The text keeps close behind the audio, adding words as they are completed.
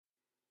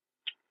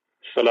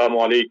Assalamu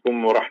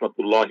alaikum wa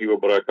rahmatullahi wa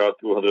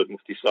barakatuh. Hazrat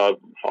Mufti Saab,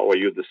 how are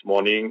you this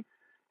morning?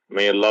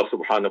 May Allah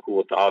subhanahu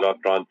wa ta'ala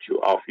grant you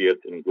afiyat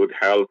and good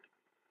health.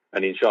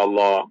 And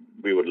inshallah,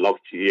 we would love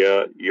to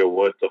hear your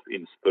words of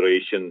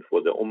inspiration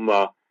for the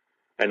ummah.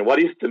 And what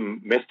is the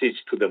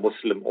message to the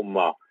Muslim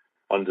ummah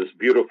on this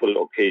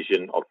beautiful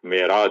occasion of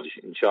Mi'raj?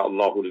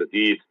 Insha'Allah,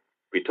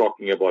 we're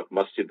talking about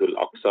Masjidul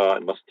Aqsa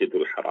and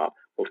Masjidul Haram.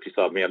 Mufti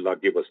Saab, may Allah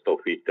give us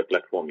tawfiq. The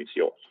platform is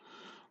yours.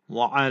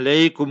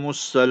 وعليكم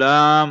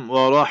السلام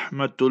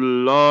ورحمة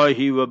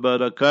الله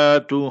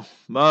وبركاته.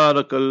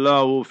 بارك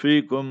الله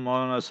فيكم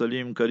Moulana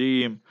Saliem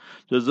Kariem.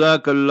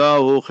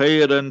 Jazakallahu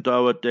khairan to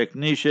our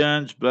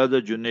technicians,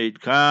 Brother Junaid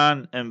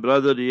Khan and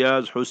Brother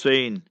Riyaz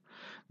Hussein.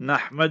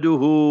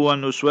 نحمده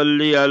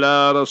ونصلي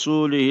على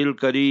رسوله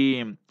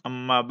الكريم.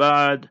 أما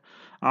بعد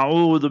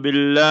أعوذ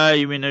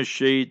بالله من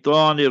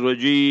الشيطان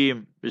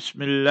الرجيم.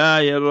 بسم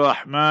الله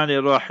الرحمن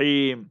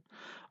الرحيم.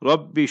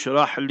 رب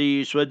اشرح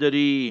لي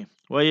صدري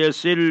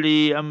ويسر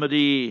لي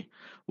أمري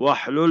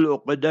واحلل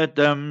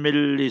عقدة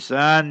من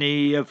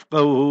لساني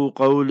يفقهوا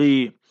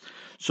قولي.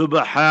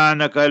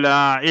 سبحانك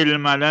لا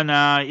علم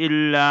لنا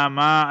إلا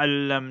ما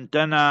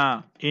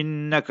علمتنا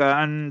إنك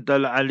أنت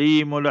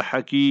العليم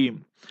الحكيم.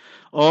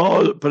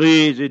 All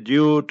praise is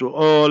due to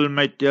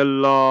Almighty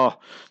Allah,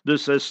 the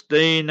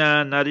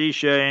sustainer,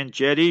 nourisher and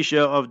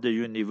cherisher of the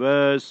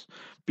universe.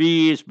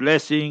 Peace,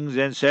 blessings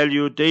and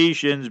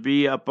salutations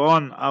be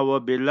upon our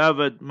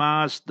beloved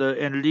master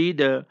and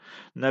leader,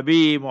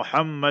 Nabi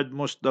Muhammad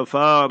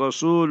Mustafa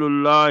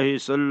Rasulullah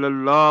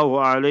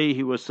sallallahu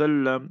alayhi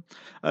wasallam.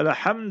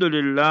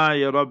 Alhamdulillah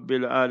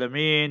Rabbil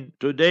Alameen.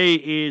 Today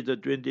is the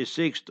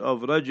 26th of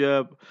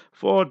Rajab,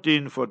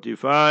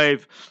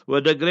 1445.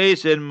 With the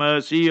grace and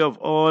mercy of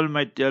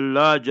Almighty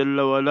Allah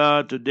Jalla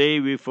wala,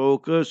 today we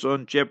focus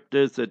on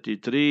chapter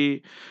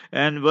 33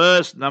 and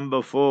verse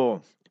number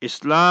 4.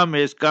 Islam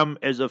has come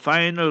as a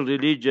final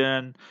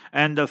religion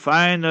and the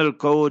final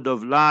code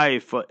of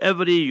life for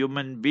every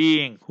human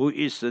being who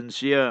is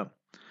sincere.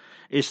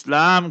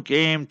 Islam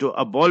came to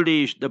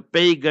abolish the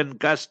pagan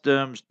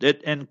customs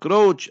that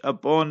encroach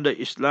upon the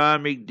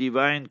Islamic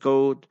divine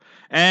code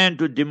and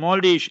to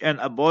demolish and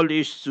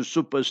abolish the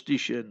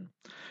superstition.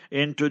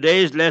 In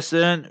today's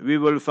lesson, we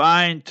will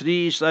find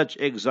three such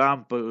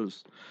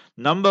examples.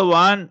 Number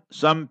one,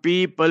 some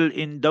people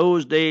in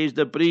those days,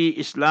 the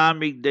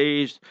pre-Islamic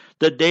days,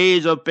 the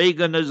days of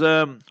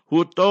paganism,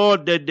 who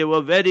thought that they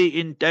were very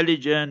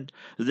intelligent,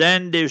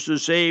 then they used to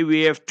say,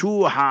 we have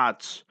two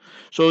hearts.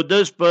 So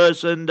this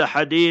person, the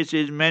hadith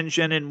is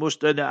mentioned in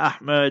Musnad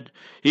Ahmad.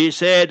 He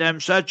said, I'm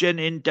such an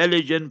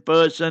intelligent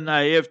person,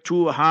 I have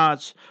two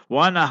hearts.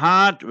 One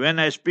heart when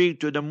I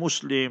speak to the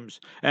Muslims,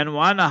 and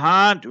one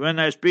heart when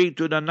I speak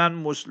to the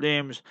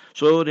non-Muslims.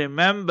 So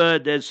remember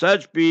that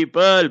such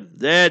people,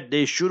 that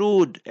they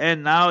shrewd,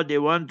 and now they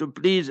want to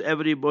please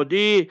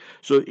everybody.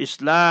 So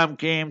Islam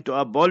came to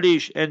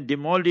abolish and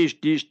demolish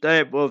these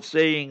type of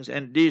sayings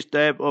and this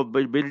type of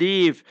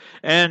belief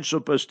and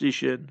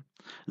superstition.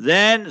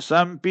 Then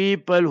some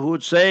people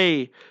would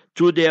say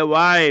to their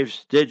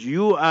wives that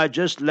you are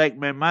just like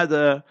my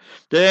mother,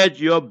 that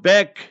your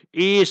back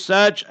is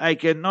such I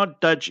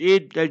cannot touch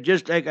it, that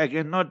just like I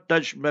cannot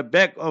touch the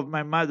back of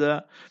my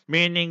mother,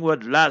 meaning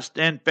with lust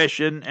and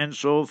passion and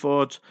so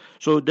forth.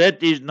 So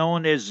that is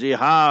known as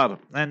zihar,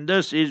 and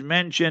this is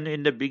mentioned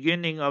in the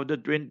beginning of the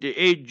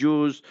 28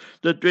 Juz,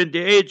 the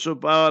 28th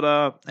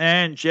Supara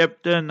and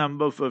chapter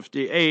number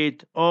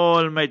 58.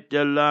 Almighty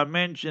Allah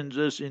mentions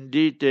this in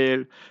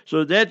detail.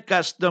 So that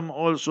custom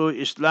also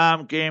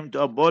Islam came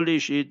to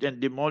abolish it and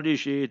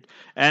demolish it,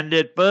 and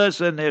that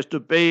person has to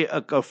pay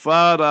a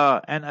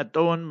kafara, an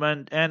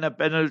atonement and a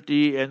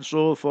penalty and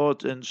so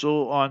forth and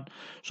so on.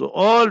 So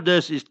all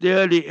this is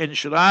clearly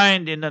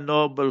enshrined in the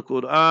noble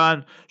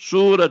Quran,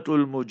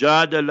 Suratul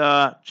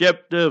Mujadala,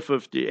 chapter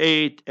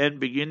 58 and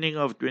beginning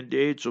of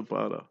 28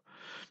 Supara.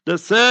 The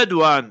third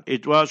one,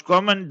 it was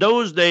common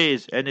those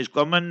days and is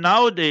common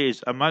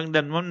nowadays among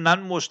the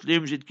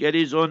non-Muslims. It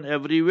carries on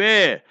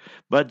everywhere.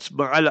 But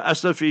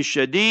al-asafi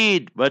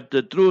shadid, but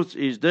the truth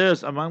is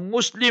this among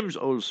Muslims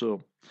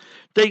also.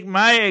 Take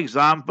my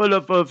example,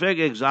 a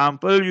perfect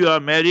example. You are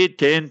married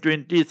 10,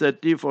 20,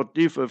 30,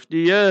 40, 50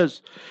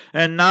 years,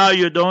 and now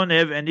you don't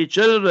have any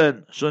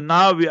children. So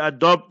now we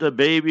adopt a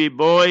baby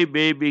boy,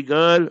 baby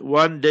girl,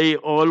 1 day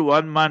old,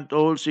 1 month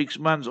old, 6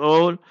 months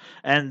old,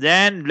 and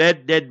then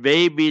let that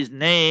baby's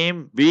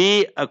name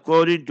be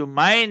according to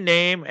my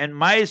name and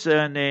my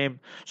surname.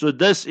 So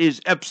this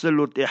is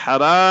absolutely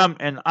haram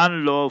and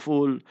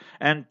unlawful.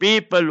 And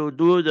people who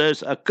do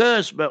this are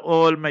cursed by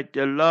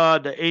Almighty Allah,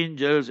 the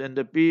angels and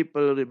the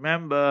people.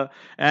 Remember,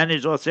 and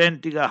it's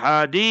authentic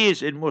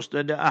hadith in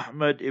Musnad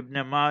Ahmad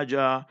ibn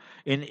Majah.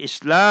 In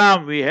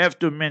Islam, we have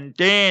to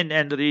maintain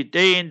and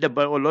retain the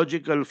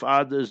biological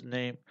father's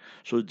name.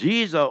 So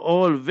these are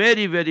all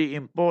very, very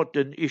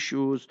important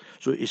issues.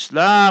 So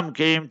Islam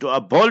came to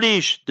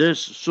abolish this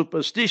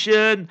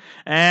superstition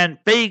and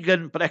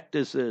pagan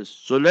practices.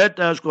 So let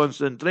us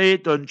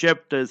concentrate on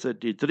chapter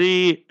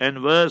 33 and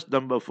verse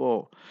number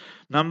 4.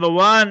 Number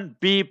one,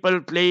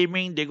 people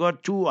claiming they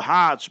got two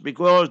hearts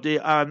because they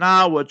are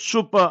now with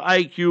super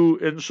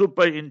IQ and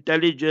super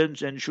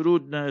intelligence and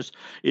shrewdness.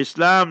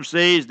 Islam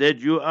says that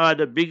you are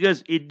the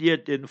biggest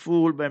idiot and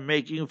fool by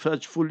making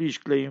such foolish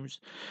claims.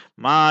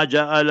 ما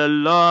جعل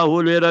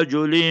الله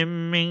لرجل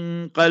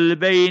من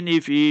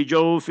قلبين في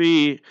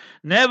جوفه.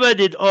 Never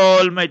did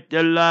Almighty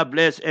Allah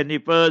bless any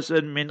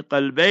person min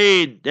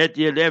qalbain, that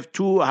he left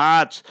two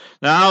hearts.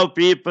 Now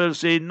people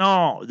say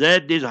no,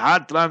 that is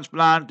heart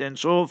transplant and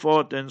so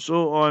forth and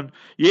so on.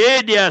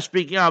 Yeah, they are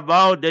speaking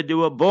about that they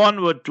were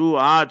born with two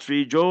hearts,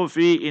 fi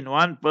jofi, in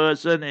one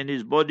person in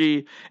his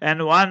body,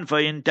 and one for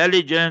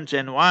intelligence,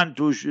 and one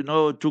to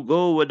to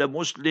go with the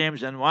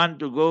Muslims, and one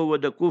to go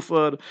with the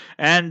kufr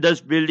and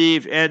disbelief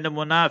and the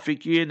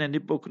munafiqeen and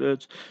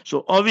hypocrites.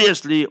 So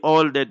obviously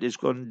all that is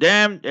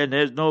condemned and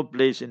has no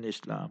place in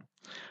Islam.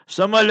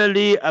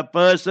 Similarly, a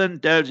person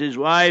tells his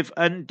wife,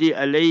 Anti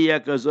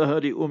alayya ka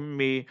zahri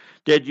ummi,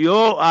 that you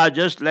are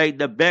just like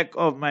the back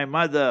of my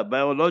mother,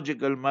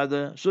 biological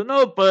mother. So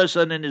no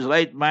person in his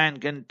right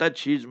mind can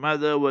touch his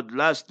mother with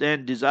lust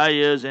and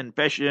desires and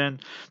passion,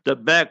 the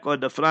back or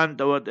the front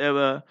or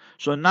whatever.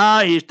 So now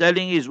he's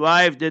telling his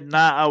wife that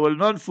now I will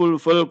not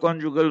fulfill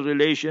conjugal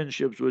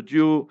relationships with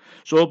you.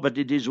 So, but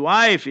it is his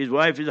wife is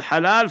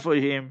halal for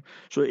him.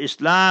 So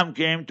Islam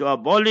came to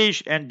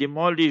abolish and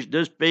demolish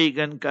this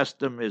pagan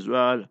custom as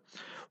well.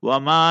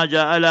 وَمَا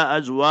جَعَلَ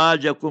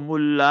أَزْوَاجَكُمُ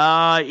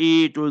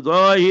اللَّائِي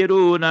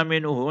تُظَاهِرُونَ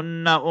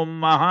مِنْهُنَّ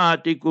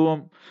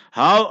أُمَّهَاتِكُمْ.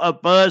 How a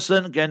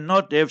person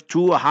cannot have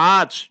two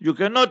hearts. You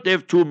cannot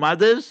have two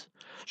mothers.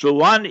 So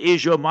one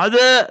is your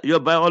mother, your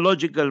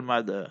biological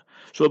mother.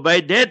 So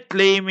by that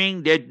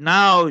claiming that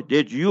now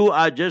that you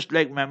are just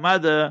like my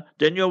mother,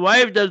 then your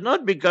wife does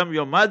not become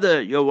your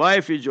mother. Your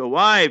wife is your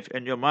wife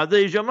and your mother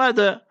is your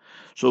mother.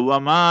 So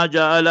وَمَا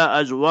جَعَلَ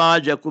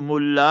أَزْوَاجَكُمُ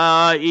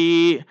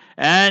اللَّائِي,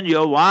 and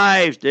your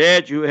wives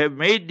that you have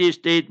made these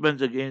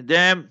statements against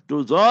them,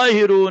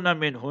 تُظَاهِرُونَ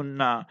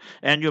مِنْهُنَّ,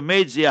 and you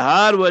made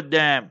zihar with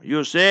them.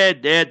 You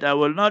said that I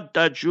will not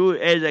touch you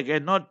as I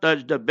cannot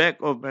touch the back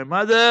of my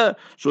mother,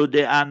 so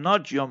they are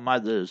not your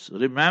mothers.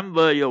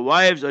 Remember, your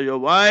wives are your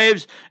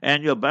wives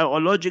and your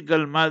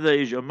biological mother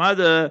is your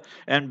mother,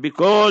 and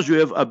because you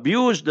have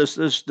abused the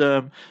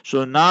system,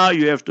 so now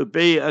you have to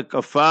pay a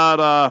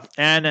kafara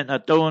and an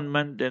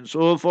atonement and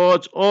so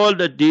forth. All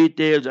the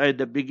details are at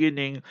the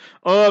beginning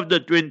of the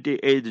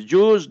 28th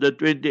Juz, the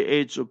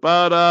 28th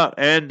Supara,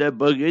 and the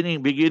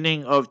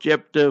beginning of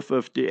chapter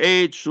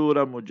 58,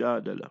 Surah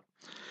Mujadala.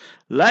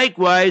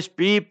 Likewise,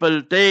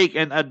 people take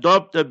and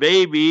adopt a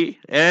baby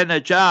and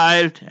a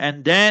child,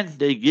 and then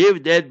they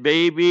give that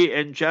baby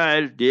and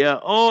child their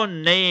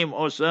own name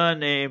or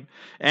surname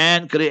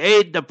and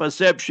create the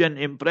perception,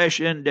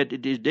 impression that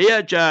it is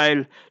their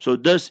child. So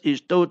this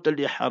is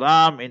totally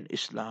haram in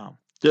Islam.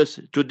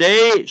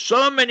 Today,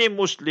 so many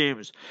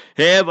Muslims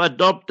have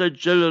adopted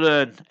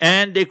children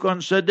and they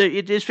consider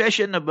it is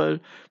fashionable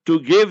to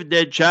give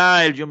their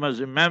child, you must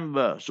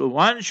remember. So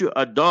once you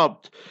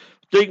adopt,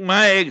 take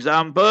my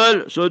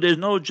example, so there's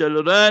no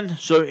children,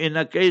 so in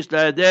a case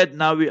like that,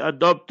 now we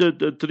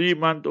adopted a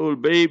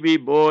 3-month-old baby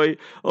boy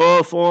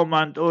or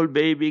 4-month-old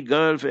baby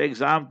girl, for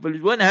example.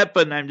 It won't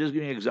happen, I'm just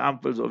giving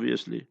examples,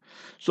 obviously.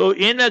 So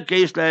in a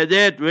case like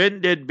that,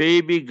 when that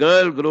baby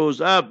girl grows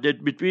up,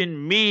 that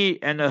between me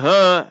and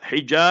her,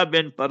 hijab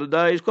and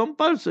parda is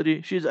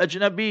compulsory. She's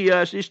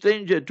ajnabiya, she's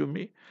stranger to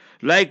me.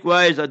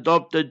 Likewise,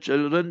 adopted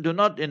children do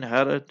not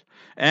inherit.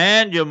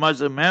 And you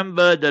must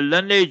remember the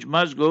lineage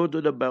must go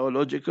to the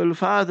biological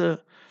father.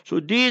 So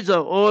these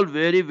are all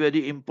very,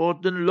 very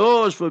important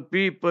laws for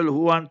people who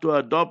want to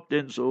adopt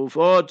and so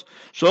forth.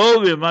 So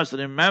we must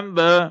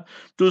remember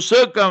to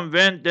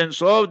circumvent and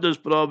solve this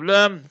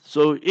problem.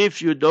 So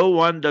if you don't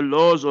want the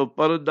laws of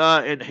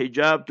parda and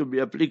hijab to be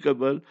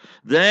applicable,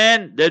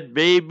 then that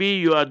baby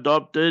you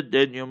adopted,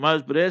 then you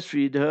must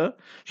breastfeed her.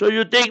 So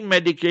you take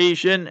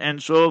medication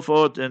and so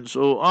forth and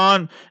so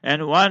on.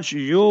 And once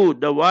you,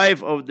 the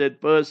wife of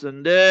that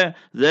person there,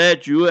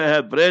 that you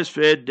have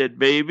breastfed that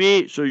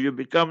baby, so you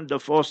become the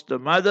foster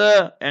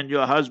mother and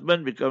your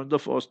husband becomes the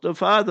foster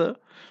father.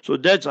 So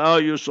that's how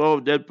you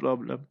solve that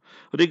problem.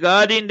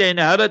 Regarding the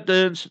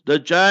inheritance, the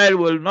child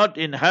will not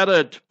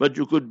inherit, but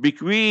you could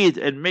bequeath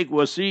and make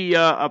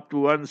wasiyah up to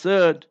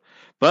 1/3.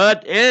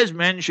 But as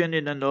mentioned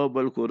in the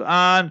Noble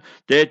Quran,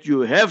 that you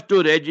have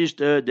to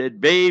register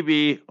that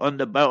baby on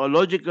the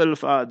biological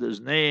father's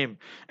name.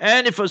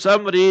 And if for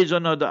some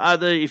reason or the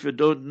other, if you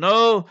don't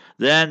know,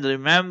 then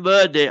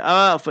remember they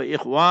are for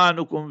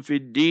ikhwanukum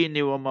fid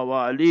dini wa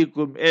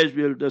mawalikum, as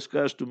we'll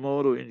discuss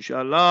tomorrow,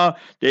 inshallah.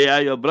 They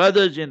are your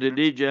brothers in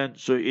religion.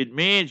 So it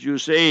means you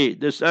say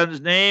the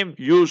son's name,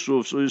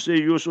 Yusuf. So you say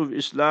Yusuf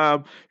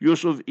Islam,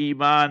 Yusuf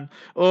Iman.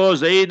 Or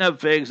Zainab,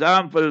 for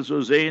example.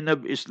 So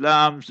Zainab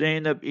Islam,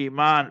 Zainab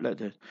Iman, like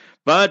that.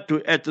 But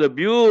to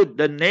attribute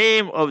the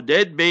name of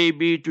that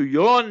baby to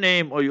your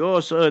name or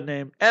your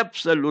surname,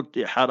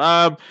 absolutely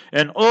haram.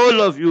 And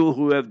all of you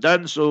who have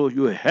done so,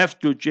 you have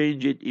to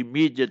change it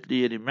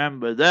immediately.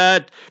 Remember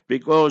that,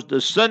 because the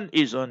sin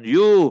is on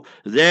you,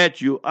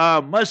 that you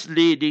are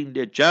misleading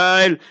the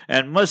child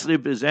and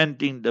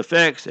misrepresenting the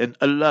facts, and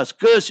Allah's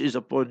curse is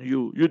upon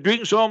you. You're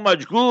doing so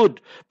much good,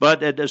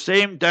 but at the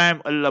same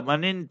time, Allah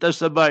manin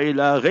tasaba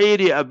ila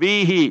ghairi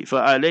abihi fa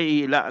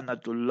alayhi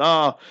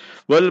la'natullah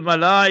wal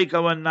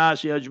malaika wan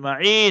nasi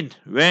ajma'in.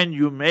 When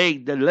you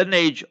make the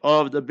lineage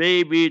of the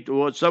baby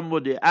towards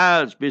somebody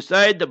else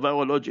beside the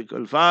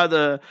biological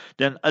father,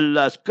 then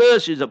Allah's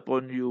curse is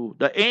upon you,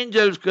 the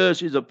angels'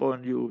 curse is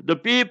upon you, the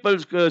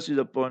people's curse is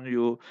upon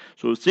you.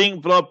 So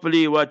think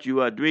properly what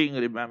you are doing,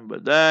 remember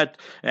that.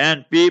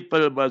 And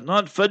people must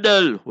not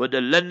fiddle with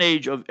the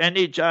lineage of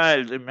any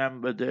child,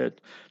 remember that.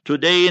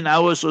 Today in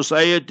our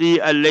society,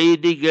 a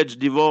lady gets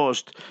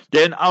divorced.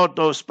 Then out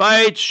of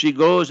spite, she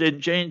goes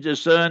and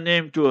changes the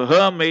surname to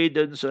her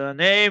maiden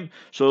surname.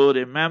 So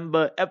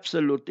remember,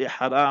 absolutely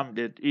haram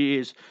that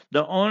is.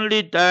 The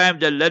only time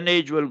the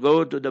lineage will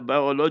go to the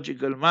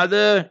biological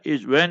mother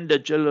is when the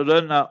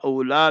children are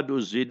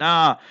awladu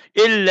zina,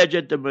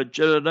 illegitimate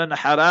children,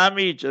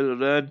 harami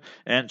children.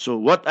 And so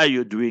what are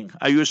you doing?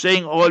 Are you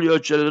saying all your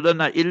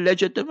children are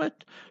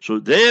illegitimate? So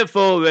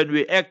therefore, when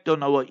we act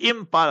on our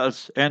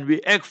impulse and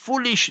we act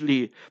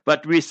foolishly,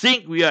 but we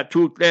think we are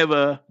too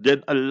clever,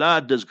 then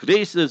Allah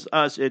disgraces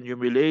us and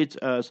humiliates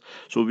us.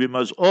 So we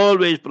must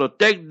always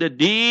protect the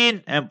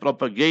deen and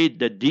propagate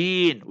the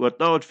deen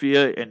without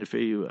fear and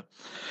favor.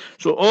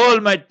 So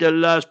Almighty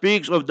Allah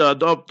speaks of the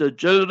adopted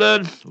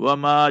children.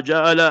 وَمَا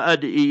جَعَلَ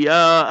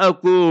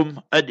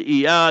أَدْئِيَاءَكُمْ,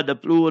 أَدْئِيَا, the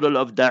plural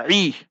of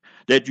da'i,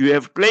 that you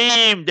have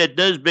claimed that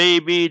this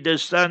baby,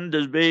 this son,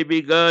 this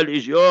baby girl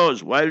is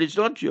yours, while it's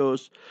not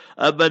yours.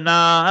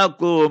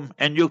 Abana'akum,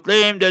 and you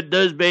claim that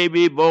this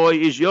baby boy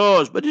is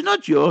yours, but it's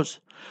not yours.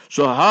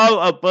 So how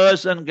a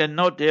person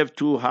cannot have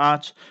two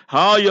hearts,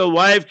 how your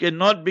wife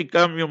cannot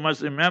become, you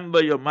must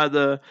remember, your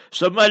mother.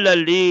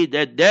 Similarly,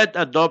 that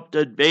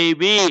adopted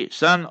baby,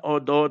 son or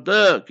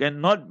daughter,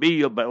 cannot be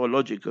your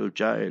biological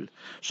child.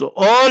 So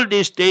all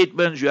these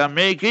statements you are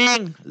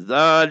making,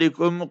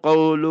 ذَلِكُمْ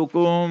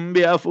قَوْلُكُمْ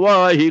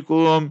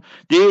بِأَفْوَاهِكُمْ,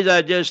 these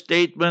are just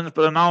statements,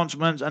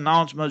 pronouncements,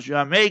 announcements you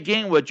are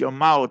making with your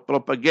mouth,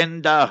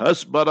 propaganda,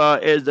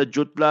 hasbara, as the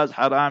jutlas,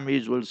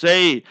 haramis will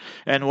say.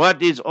 And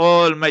what is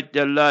Almighty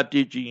Allah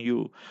teaching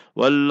you?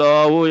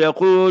 وَاللَّهُ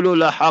يَقُولُ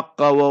الْحَقَّ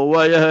وَهُوَ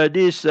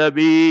يَهْدِي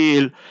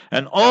السَّبِيلَ.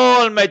 And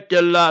Almighty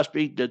Allah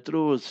speak the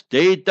truth.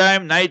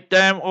 Daytime,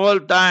 nighttime, all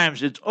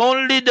times. It's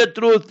only the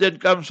truth that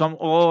comes from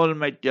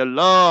Almighty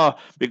Allah,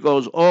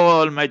 because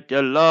Almighty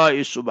Allah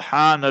is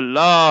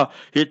Subhanallah.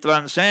 He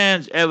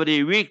transcends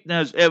every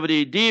weakness,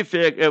 every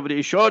defect,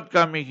 every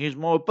shortcoming. He's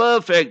more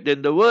perfect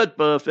than the word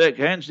perfect.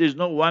 Hence, there's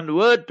no one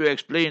word to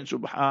explain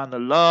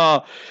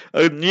Subhanallah.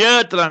 A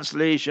near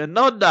translation,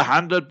 not the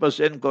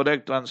 100%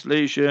 correct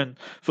translation.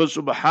 For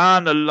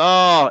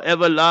Subhanallah,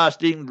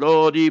 everlasting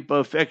glory,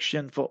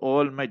 perfection for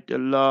Almighty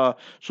Allah.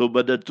 So,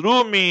 but the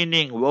true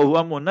meaning,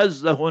 وَهُوَ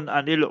مُنَزَّهٌ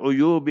عَنِ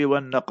الْعُيُوبِ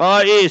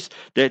وَالنَّقَائِسِ,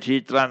 that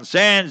He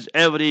transcends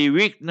every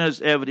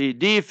weakness, every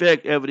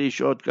defect, every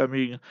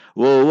shortcoming.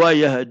 وَهُوَ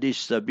يَهْدِي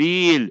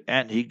السَّبِيلِ,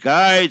 and He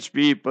guides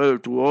people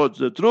towards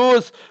the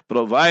truth,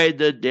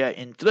 provided they are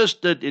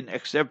interested in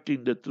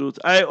accepting the truth.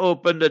 I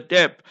open the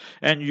tap,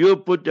 and you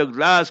put the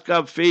glass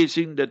cup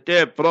facing the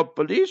tap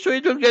properly, so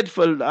it will get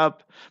filled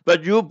up.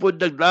 But you put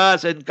the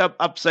glass and cup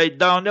upside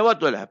down, then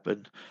what will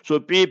happen? So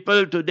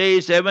people today,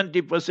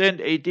 70%,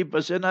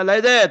 80% are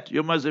like that.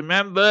 You must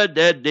remember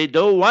that they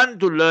don't want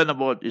to learn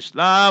about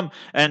Islam,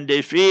 and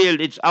they feel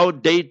it's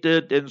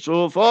outdated and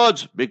so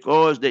forth,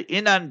 because they're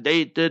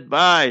inundated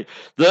by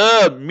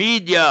the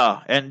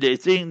media, and they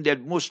think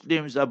that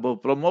Muslims are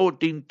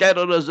promoting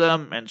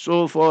terrorism and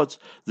so forth.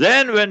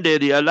 Then when they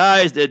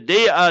realize that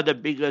they are the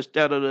biggest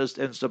terrorists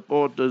and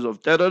supporters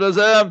of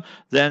terrorism,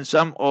 then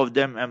some of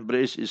them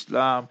embrace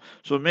Islam.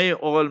 So may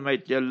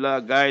Almighty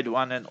Allah guide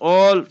one and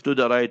all to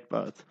the right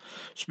path.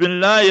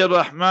 Bismillahir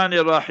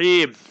Rahmanir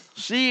Rahim.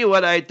 See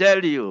what I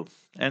tell you,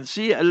 and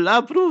see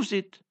Allah proves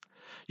it.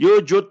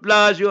 You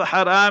jutlas, you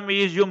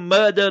haramis, you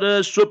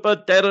murderers, super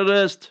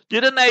terrorists.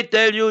 Didn't I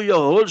tell you your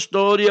whole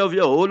story of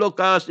your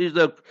Holocaust is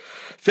a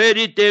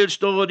fairy tale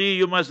story?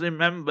 You must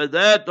remember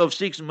that, of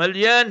 6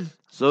 million.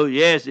 So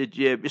yes, it's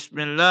here.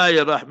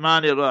 Bismillahir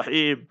Rahmanir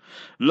Rahim.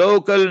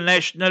 Local,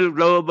 national,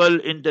 global,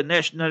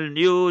 international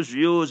news,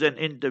 views and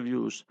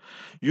interviews.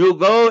 You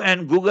go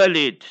and Google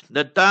it.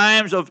 The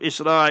Times of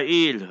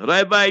Israel.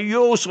 Rabbi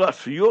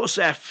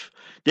Yosef.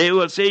 They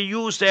will say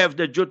Yusuf,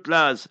 the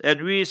Jutlas,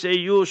 and we say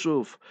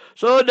Yusuf.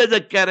 So there's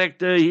a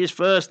character, his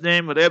first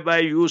name, Rabbi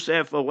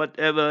Yusuf or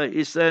whatever,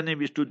 his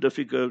surname is too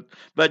difficult.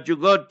 But you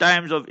got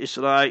Times of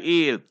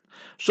Israel.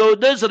 So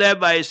this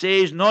rabbi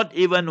says not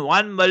even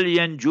 1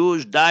 million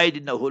Jews died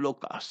in the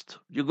Holocaust.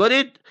 You got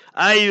it?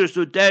 I used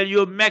to tell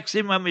you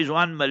maximum is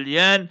 1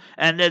 million,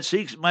 and that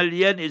 6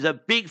 million is a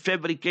big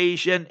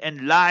fabrication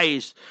and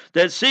lies.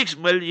 That 6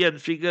 million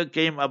figure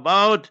came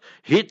about.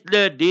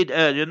 Hitler did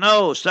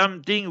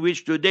something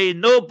which today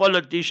no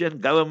politician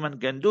government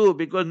can do,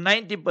 because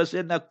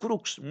 90% are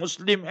crooks,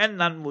 Muslim and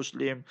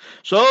non-Muslim.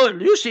 So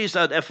you see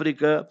South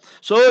Africa,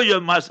 so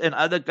you must, and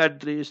other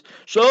countries,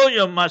 so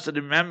you must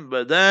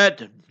remember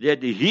that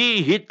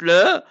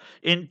Hitler,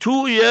 in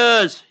 2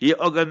 years, he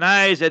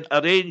organized and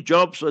arranged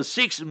jobs for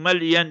 6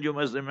 million, you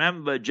must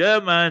remember,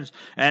 Germans.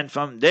 And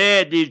from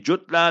there, these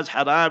jutlas,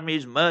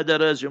 haramis,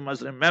 murderers, you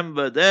must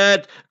remember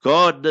that,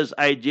 got this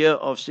idea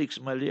of 6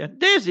 million.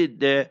 There's it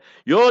there.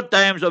 Your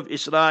Times of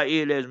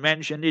Israel has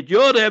mentioned it.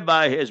 Your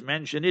rabbi has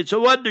mentioned it. So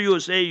what do you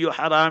say, you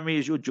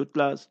haramis, you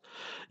jutlas?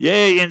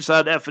 Yeah, in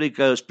South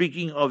Africa,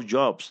 speaking of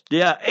jobs,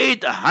 there are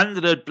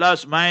 800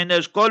 plus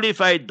minus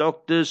qualified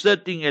doctors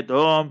sitting at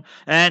home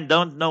and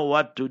don't know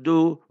what to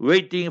do,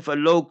 waiting for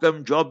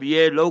locum job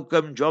here,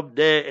 locum job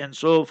there, and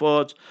so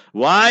forth.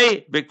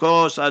 Why?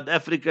 Because South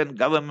African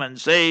government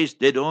says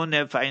they don't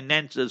have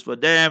finances for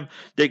them.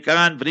 They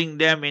can't bring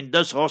them in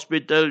this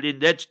hospital, in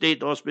that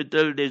state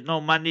hospital. There's no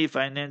money,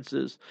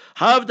 finances.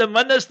 Half the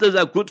ministers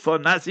are good for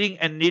nothing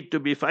and need to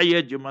be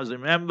fired, you must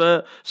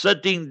remember,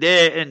 sitting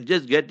there and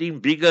just getting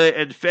bigger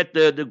and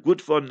fatter, the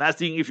good for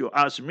nothing, if you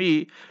ask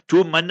me.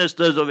 2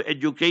 ministers of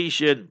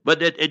education, but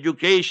that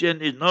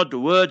education is not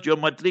worth your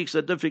matric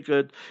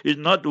certificate, is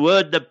not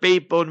worth the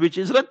paper on which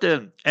is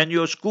written, and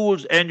your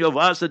schools and your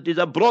varsities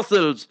are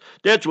brothels.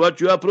 That's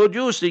what you are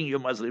producing, you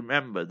must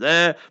remember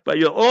there. By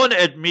your own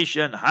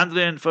admission,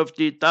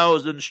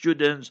 150,000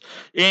 students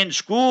in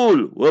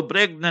school were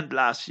pregnant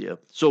last year.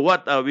 So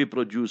what are we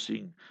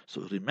producing?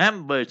 So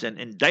remember, it's an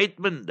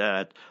indictment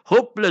that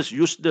hopeless,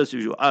 useless,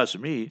 if you ask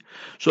me.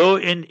 So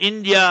in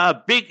India,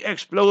 a big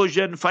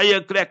explosion,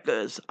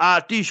 firecrackers,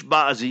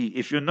 atishbazi,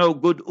 if you know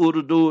good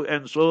Urdu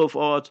and so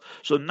forth.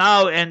 So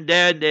now and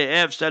then they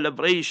have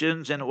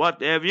celebrations and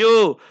what have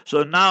you.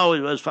 So now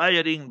it was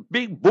firing,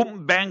 big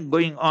boom bang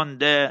going on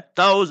there.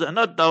 Dozens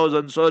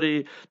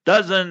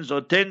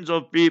or tens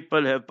of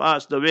people have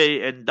passed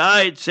away and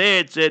died.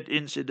 Sad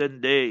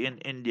incident there in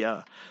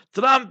India.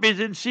 Trump is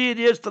in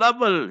serious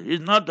trouble. He's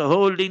not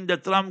holding the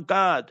Trump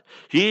card.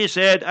 He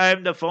said, I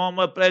am the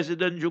former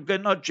president. You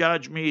cannot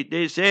charge me.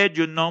 They said,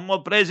 you're no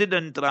more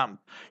President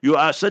Trump. You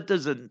are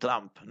citizen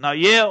Trump. Now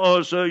here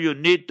also you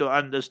need to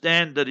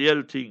understand the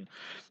real thing.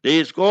 There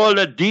is called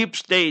a deep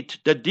state.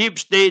 The deep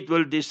state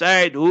will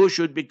decide who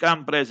should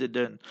become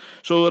president.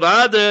 So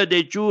rather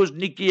they choose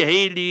Nikki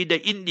Haley,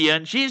 the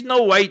Indian. She's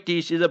no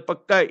whitey. She's a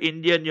Pakka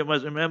Indian. You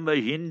must remember,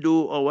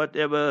 Hindu or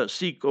whatever,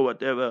 Sikh or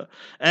whatever.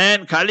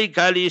 And Kali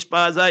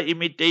Spaza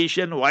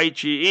imitation white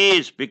she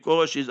is,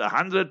 because she's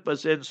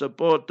 100%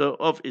 supporter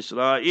of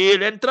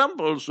Israel and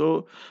Trump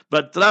also.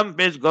 But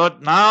Trump has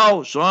got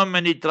now so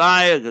many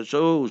trials,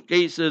 so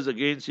cases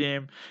against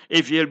him.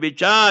 If he'll be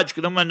charged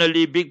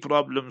criminally, big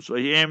problems for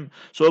him.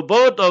 So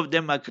both of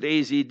them are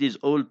crazy, these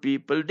old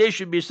people. They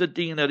should be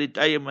sitting in a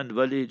retirement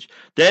village.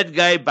 That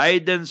guy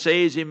Biden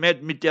says he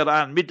met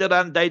Mitterrand.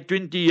 Mitterrand died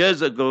 20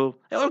 years ago.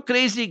 They're all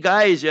crazy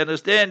guys, you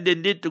understand? They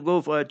need to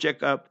go for a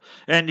checkup.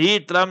 And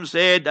Trump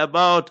said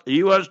about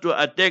he wants to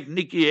attack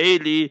Nikki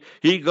Haley.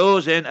 He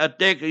goes and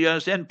attack, you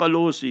understand,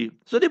 Pelosi.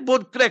 So they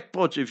both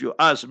crackpots, if you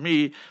ask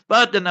me.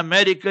 But in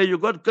America, you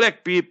got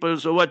crack people,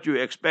 so what you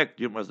expect,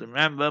 you must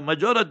remember.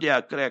 Majority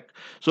are crack.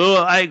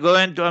 So I go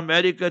into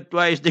America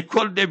twice. They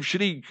call them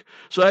shrink.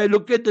 So I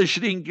look at the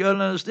shrink, you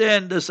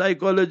understand, the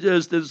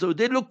psychologist, and so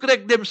they look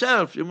crack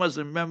themselves, you must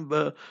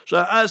remember. So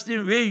I asked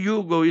him, where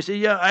you go? He said,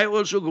 yeah, I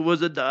also go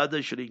visit the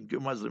other shrink, you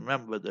must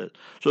remember that.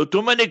 So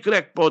too many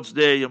crackpots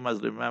there, you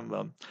must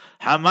remember.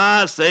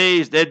 Hamas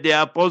says that they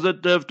are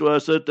positive to a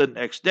certain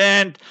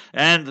extent,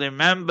 and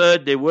remember,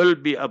 they will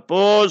be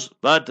opposed,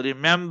 but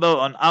remember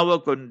on our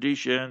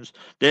conditions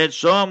that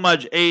so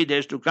much aid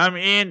has to come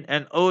in,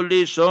 and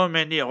only so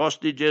many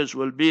hostages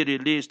will be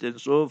released and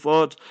so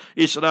forth.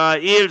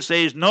 Israel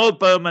says no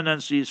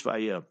permanent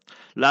ceasefire.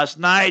 Last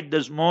night,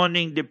 this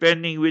morning,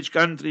 depending which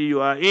country you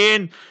are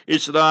in,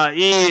 Israel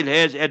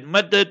has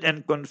admitted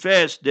and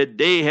confessed that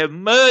they have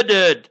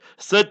murdered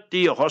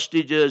 30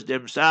 hostages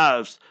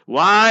themselves.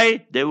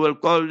 Why? They will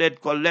call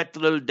that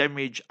collateral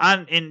damage,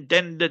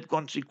 unintended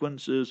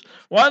consequences.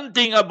 One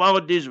thing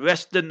about these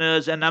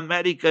Westerners and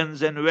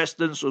Americans and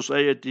Western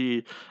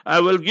society, I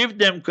will give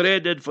them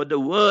credit for the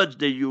words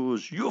they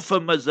use.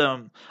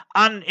 Euphemism,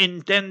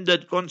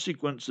 unintended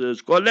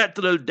consequences,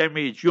 collateral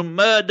damage. You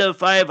murder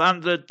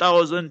 500,000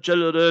 1,000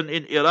 children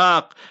in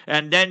Iraq,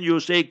 and then you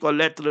say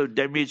collateral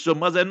damage. So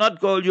must I not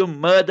call you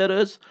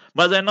murderers?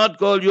 Must I not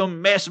call you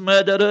mass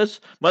murderers?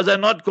 Must I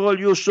not call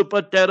you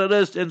super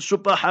terrorists and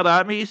super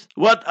haramis?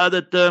 What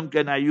other term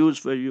can I use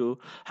for you?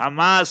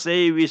 Hamas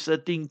say we're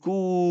sitting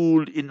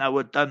cool in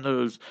our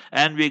tunnels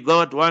and we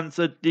got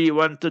 130,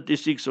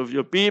 136 of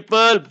your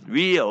people.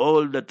 We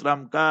hold the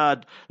trump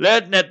card.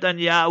 Let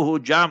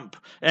Netanyahu jump.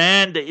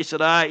 And the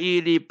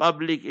Israeli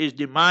public is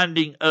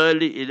demanding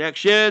early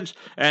elections,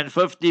 and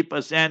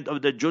 50%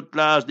 of the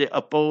Jutlas, they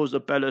oppose the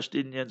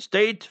Palestinian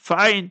state.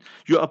 Fine.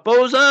 You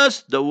oppose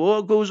us, the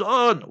war goes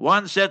on.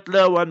 One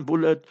settler, one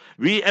bullet.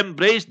 We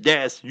embrace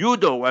death. You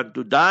don't want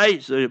to die,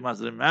 so you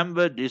must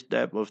remember this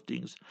type of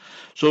things.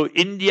 So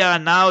India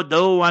now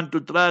don't want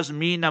to trust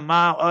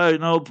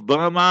Myanmar,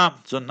 Burma.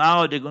 So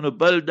now they're going to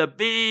build a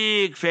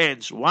big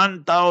fence,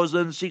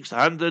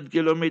 1,600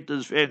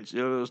 kilometers fence.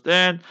 You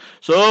understand?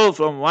 So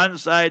from one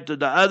side to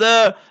the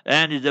other,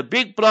 and it's a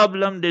big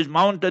problem. There's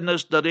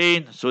mountainous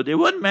terrain, so they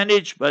won't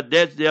manage, but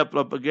that's their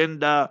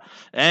propaganda.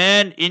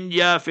 And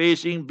India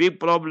facing big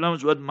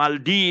problems with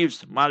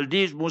Maldives.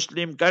 Maldives,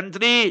 Muslim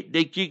country,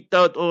 they kicked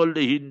out all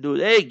the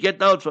Hindus. Hey,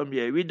 get out from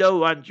here. We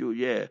don't want you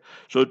here.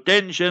 So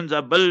tensions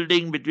are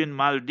building between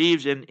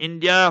Maldives and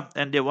India,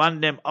 and they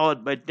want them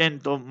out by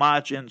 10th of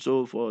March and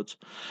so forth.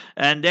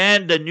 And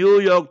then the New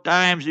York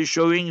Times is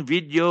showing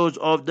videos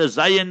of the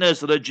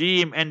Zionist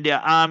regime and their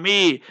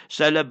army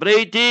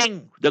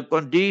celebrating the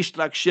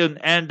destruction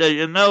and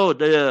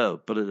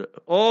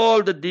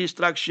all the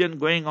destruction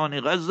going on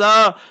in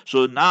Gaza.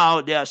 So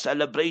now they are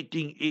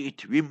celebrating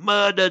it. We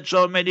murdered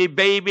so many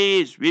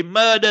babies. We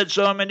murdered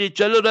so many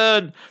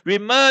children. We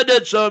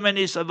murdered so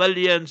many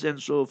civilians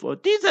and so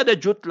forth. These are the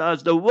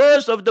Jutlas, the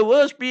worst of the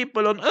worst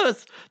people on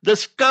earth. The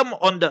scum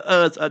on the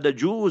earth are the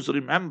Jews.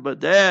 Remember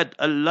that.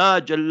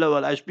 Allah Jalla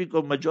wala. I speak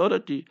of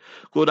majority.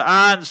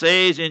 Quran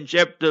says in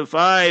chapter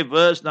 5,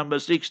 verse number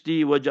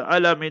 60,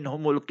 وَجَعَلَ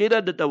مِنْهُمُ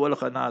الْقِرَدَةَ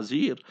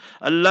وَالْخَنَازِيرَ.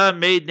 Allah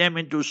made them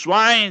into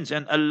swines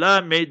and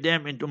Allah made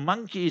them into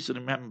monkeys.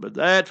 Remember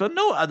that. For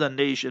no other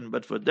nation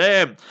but for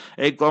them.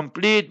 A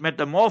complete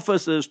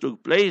metamorphosis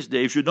took place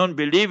there. If you don't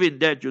believe in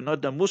that, you're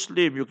not a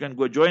Muslim. You can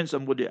go join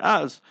somebody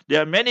else.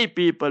 There are many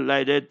people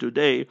like that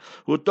today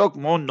who talk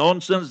more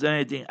nonsense than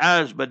anything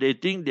else, but they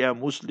think they are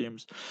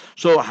Muslims.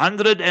 So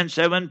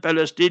 107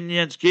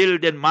 Palestinians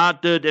killed and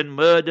martyred and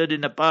murdered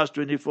in the past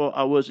 24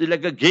 hours. It's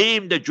like a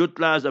game the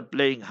Jutlas are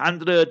playing.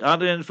 100,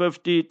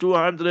 150,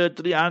 200,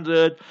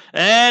 300.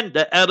 And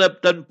the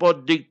Arab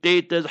Tanpot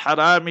dictators,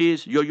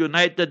 Haramis, your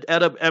United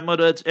Arab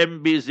Emirates,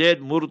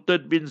 MBZ,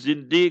 Murtad bin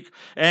Zindiq,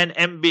 and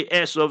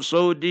MBS of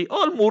Saudi,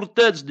 all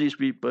Murtads, these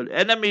people,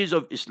 enemies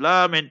of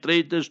Islam and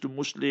traitors to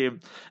Muslim.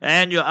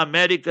 And your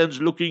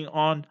Americans looking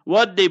on,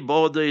 what they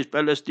bother is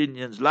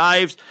Palestinians'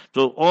 lives.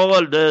 So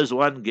all there's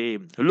one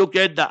game. Look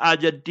at the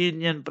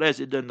Argentinian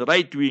president,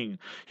 right wing.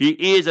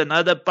 He is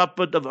another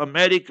puppet of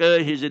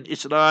America. He's in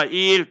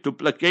Israel to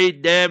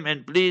placate them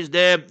and please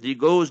them. He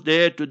goes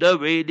there to the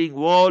Wailing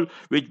Wall,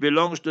 which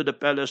belongs to the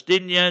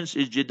Palestinians.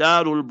 It's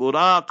Jidarul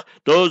Buraq.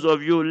 Those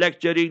of you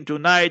lecturing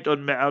tonight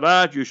on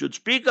Mi'raj, you should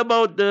speak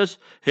about this.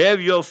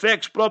 Have your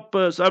facts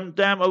proper.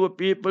 Sometimes our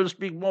people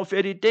speak more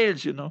fairy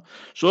tales,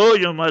 So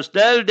you must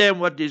tell them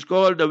what is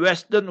called the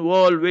Western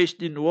Wall,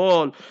 Western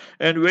Wall,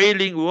 and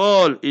Wailing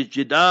Wall is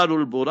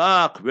Jidarul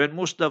Buraq. When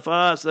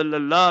Mustafa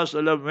sallallahu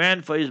alaihi wasallam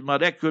went for his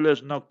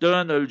miraculous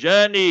nocturnal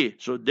journey,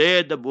 so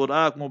there the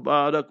Buraq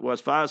Mubarak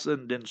was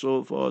fastened and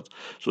so forth.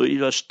 So it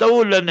was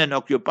stolen and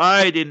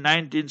occupied in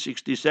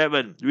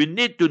 1967. We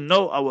need to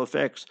know our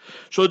facts.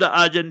 So the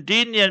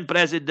Argentinian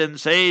president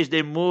says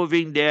they're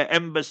moving their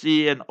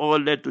embassy and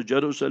all that to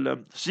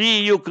Jerusalem.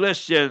 See you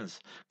Christians.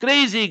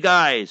 Crazy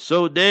guys.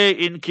 So there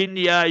in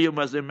Kenya, you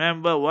must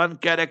remember one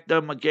character,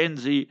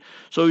 Mackenzie.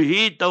 So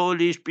he told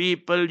his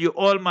people, you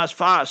all must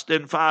fast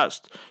and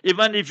fast.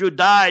 Even if you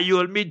die, you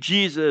will meet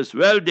Jesus.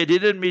 Well, they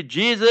didn't meet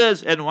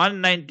Jesus and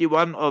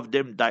 191 of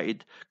them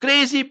died.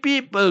 Crazy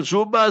people.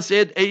 Zuma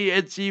said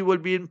ANC will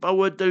be in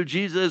power till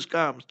Jesus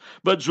comes.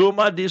 But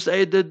Zuma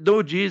decided,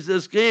 no,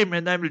 Jesus came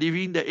and I'm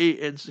leaving the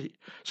ANC.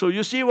 So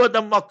you see what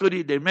a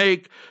mockery they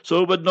make.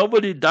 So, but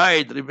nobody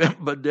died.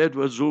 Remember, that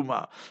was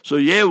Zuma. So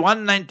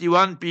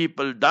 191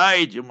 people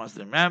died, you must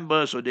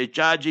remember. So they're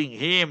charging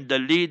him, the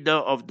leader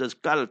of this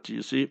cult,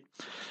 you see.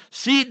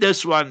 See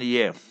this one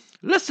here.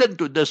 Listen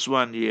to this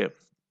one here.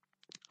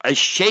 A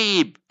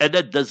shame and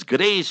a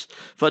disgrace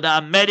for the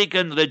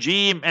American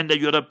regime and the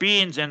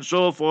Europeans and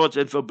so forth,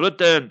 and for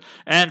Britain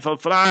and for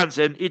France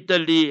and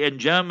Italy and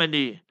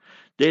Germany.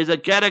 There's a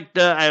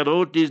character, I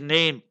wrote his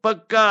name,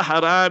 Pakka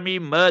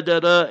Harami,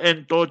 murderer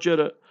and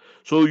torturer.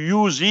 So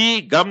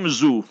Uzi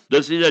Gamzu,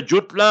 this is a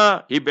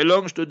Jutla. He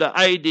belongs to the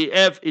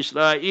IDF,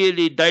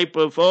 Israeli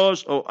Diaper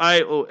Force, or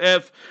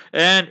IOF,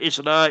 and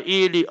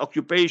Israeli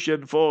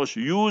Occupation Force.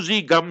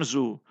 Uzi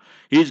Gamzu.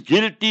 He's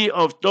guilty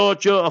of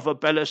torture of a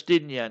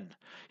Palestinian.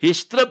 He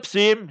strips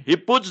him, he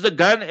puts the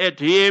gun at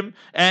him,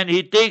 and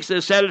he takes a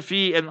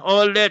selfie and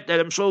all that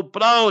I'm so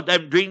proud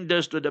I'm doing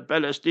this to the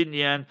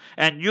Palestinian,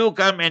 and you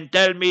come and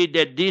tell me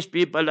that these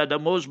people are the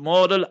most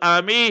moral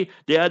army.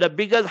 They are the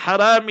biggest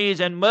haramis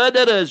and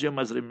murderers. You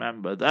must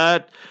remember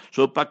that.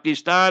 So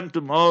Pakistan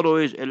tomorrow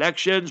is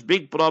elections,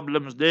 big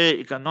problems there.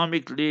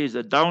 Economically is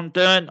a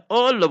downturn.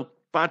 All the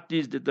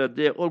parties that are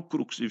there, all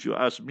crooks, if you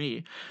ask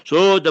me.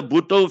 So the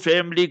Bhutto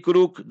family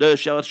crook, the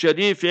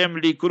Sharif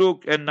family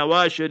crook, and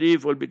Nawaz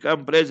Sharif will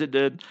become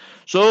president.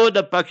 So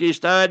the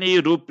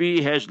Pakistani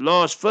rupee has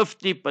lost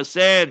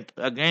 50%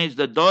 against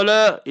the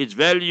dollar, its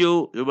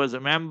value, you must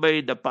remember,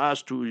 in the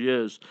past 2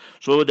 years.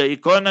 So the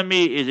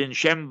economy is in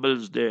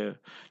shambles there.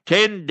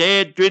 10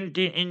 dead,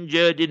 20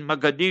 injured in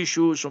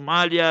Mogadishu,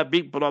 Somalia,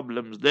 big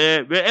problems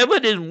there. Wherever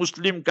there's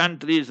Muslim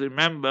countries,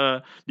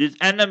 remember, these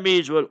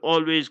enemies will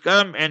always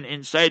come and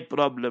incite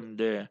problem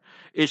there.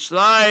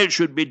 Israel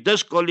should be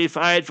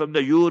disqualified from the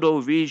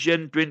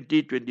Eurovision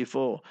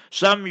 2024.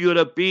 Some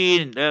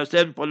European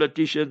some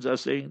politicians are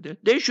saying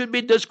that they should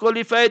be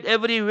disqualified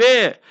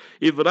everywhere.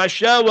 If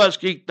Russia was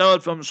kicked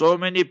out from so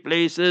many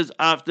places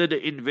after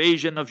the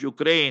invasion of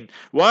Ukraine,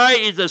 why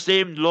is the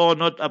same law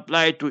not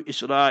applied to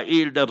Israel,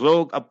 the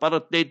rogue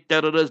apartheid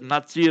terrorist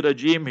Nazi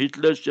regime,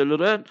 Hitler's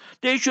children?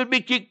 They should be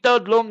kicked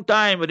out long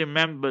time.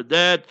 Remember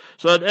that.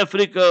 South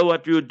Africa,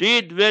 what you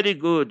did, very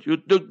good. You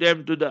took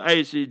them to the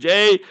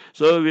ICJ.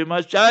 So we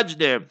must charge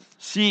them.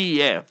 See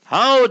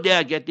how they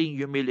are getting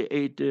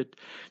humiliated.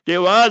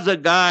 There was a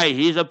guy,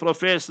 he's a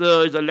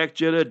professor, he's a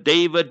lecturer,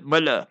 David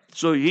Miller.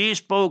 So he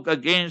spoke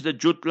against the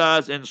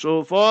Jutlas and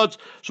so forth.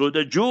 So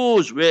the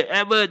Jews,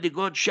 wherever they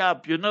got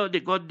sharp, they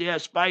got their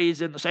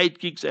spies and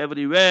sidekicks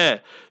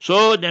everywhere.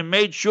 So they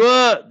made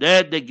sure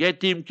that they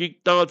get him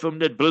kicked out from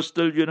that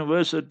Bristol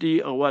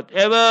University or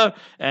whatever.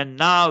 And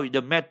now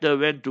the matter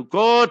went to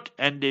court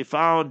and they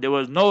found there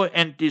was no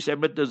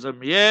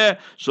anti-Semitism here.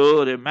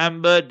 So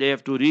remember, they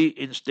have to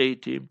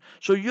reinstate him.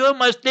 So you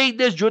must take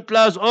these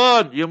Jutlas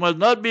on. You must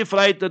not be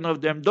frightened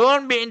of them.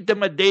 Don't be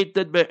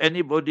intimidated by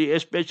anybody,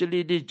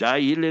 especially these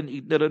jahil and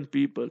ignorant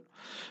people.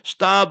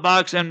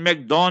 Starbucks and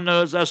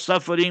McDonald's are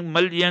suffering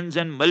millions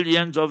and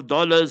millions of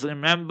dollars.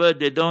 Remember,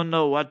 they don't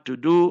know what to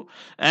do.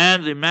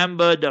 And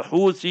remember, the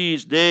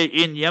Houthis there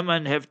in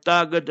Yemen have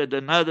targeted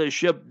another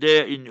ship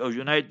there in the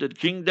United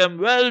Kingdom.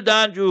 Well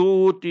done, you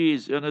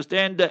Houthis. You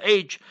understand the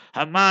H?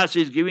 Hamas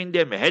is giving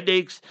them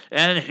headaches,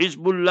 and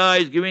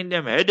Hezbollah is giving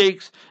them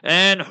headaches,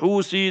 and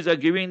Houthis are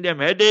giving them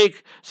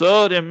headache.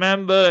 So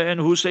remember, and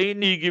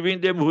Husseini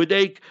giving them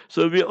headache.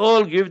 So we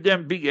all give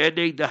them big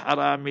headache, the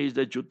Haramis,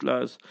 the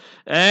Jutlas.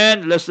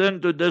 And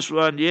listen to this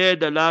one here,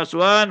 the last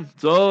one.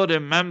 So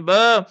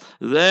remember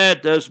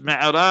that this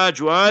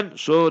Mi'raj one.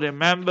 So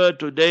remember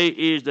today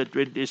is the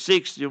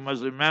 26th, you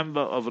must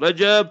remember, of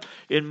Rajab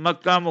in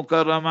Makkah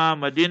Mukarramah,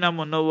 Medina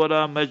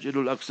Munawwara,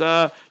 Masjidul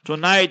Aqsa.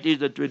 Tonight is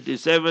the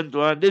 27th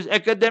one. This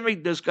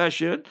academic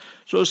discussion.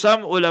 So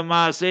some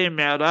ulama say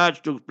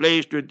Mi'raj took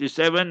place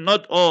 27,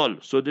 not all.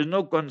 So there's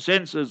no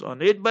consensus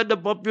on it, but the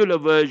popular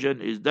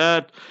version is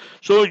that.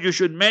 So you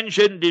should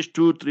mention these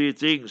 2-3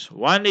 things.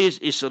 One is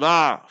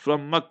Isra,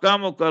 from Makkah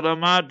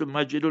Mukarramah to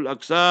Masjidul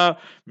Aqsa,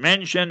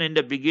 mentioned in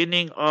the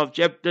beginning of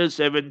chapter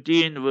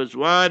 17, verse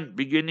 1,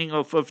 beginning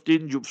of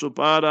 15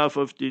 Supara,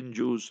 15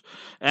 Jews.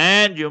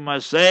 And you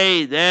must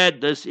say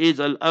that this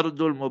is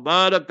Al-Ardul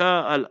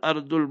Mubarakah,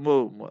 Al-Ardul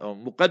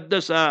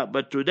Muqaddasa,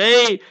 but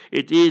today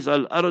it is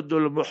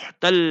Al-Ardul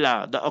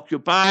Muhtalla, the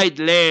occupied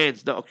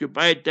lands, the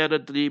occupied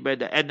territory by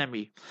the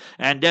enemy.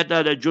 And that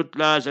are the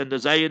Jutlas and the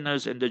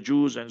Zionists and the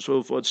Jews and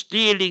so forth,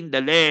 stealing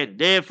the land.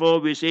 Therefore,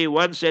 we say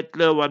one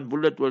settler, one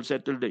bullet will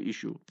settle the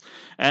issue.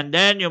 And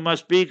then you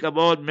must speak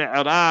about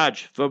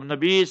Mi'raj, from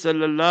Nabi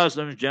Sallallahu Alaihi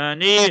Wasallam's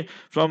journey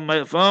from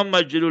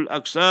Masjidul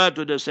Aqsa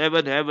to the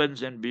 7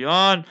 heavens and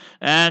beyond.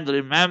 And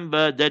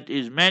remember, that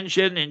is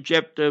mentioned in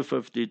chapter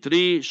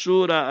 53,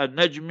 Surah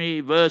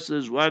An-Najmi,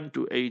 verses 1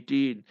 to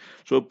 18.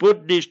 So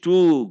put these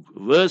two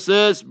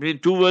verses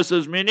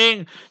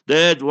meaning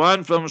that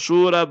one from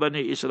Surah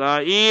Bani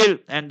Israel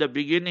and the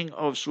beginning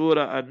of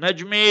Surah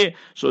An-Najmi.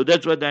 So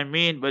that's what I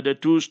mean by the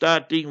 2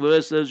 starting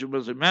verses, you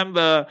must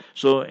remember.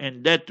 So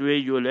in that way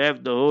you'll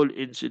have the whole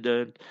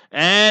incident.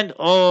 And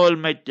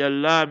Almighty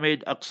Allah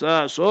made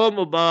Aqsa so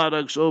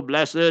Mubarak, so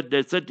blessed,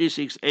 there's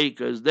 36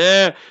 acres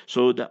there.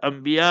 So the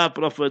Anbiya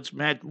prophets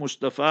met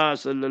Mustafa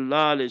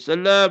Sallallahu Alaihi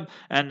Wasallam,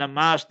 and the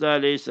Master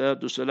Alayhi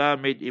Salatu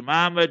Salam made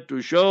Imamat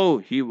to show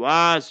he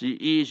was,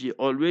 he is, he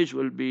always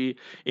will be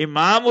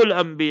Imamul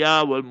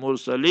Anbiya wal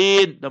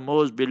Mursaleen, the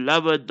most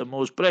beloved, the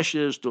most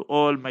precious to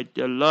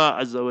Almighty Allah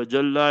Azza wa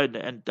Jalla in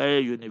the entire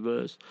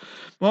universe.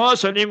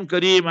 Saliem Kariem.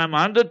 Kariem, I'm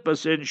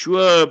 100%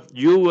 sure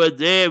you were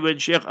there when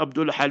Sheikh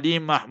Abdul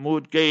Halim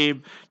Mahmood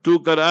came to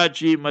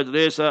Karachi,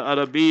 Madrasa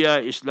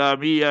Arabiya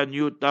Islamiyya,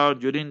 New Town,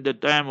 during the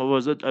time of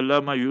Hazrat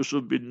Allama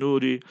Yusuf bin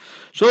Nuri.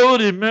 So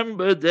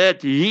remember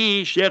that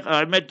Sheikh,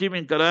 I met him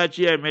in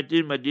Karachi, I met him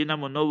in Medina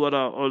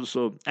Munawwara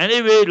also.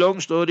 Anyway, long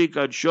story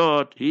cut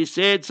short, he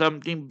said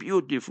something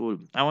beautiful.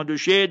 I want to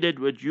share that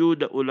with you,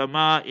 the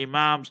ulama,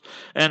 imams,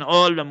 and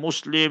all the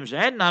Muslims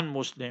and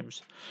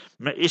non-Muslims.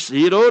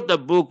 He wrote a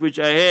book which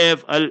I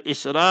have,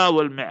 Al-Isra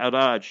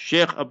wal-Mi'raj,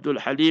 Sheikh Abdul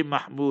Halim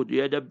Mahmood. He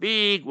had a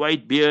big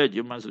white beard,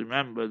 you must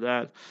remember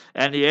that.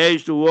 And he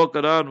used to walk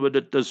around with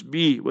a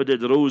tasbih, with a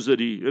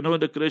rosary. You know,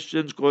 the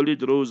Christians call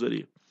it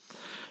rosary.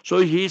 So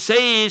he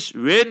says,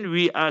 when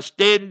we are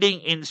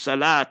standing in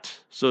Salat,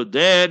 so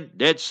then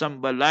that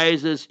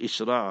symbolizes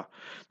Isra.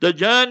 The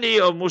journey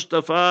of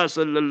Mustafa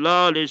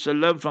sallallahu alaihi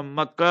wasallam from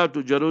Makkah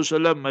to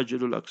Jerusalem,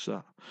 Masjidul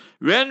Aqsa.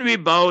 When we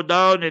bow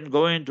down and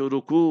go into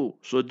ruku,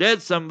 so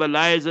that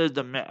symbolizes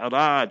the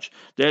Mi'raj,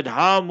 that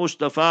how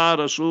Mustafa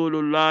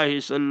Rasulullah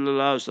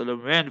sallallahu alaihi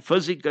wasallam went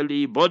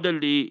physically,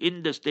 bodily,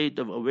 in the state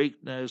of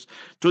awakeness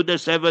to the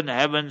seven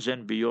heavens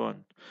and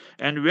beyond.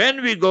 And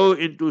when we go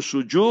into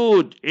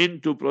sujood,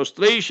 into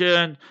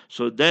prostration,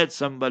 so that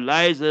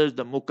symbolizes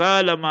the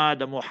mukalama,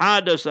 the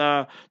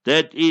muhadasa,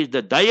 that is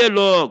the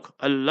dialogue.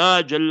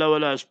 Allah Jalla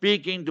wala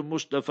speaking to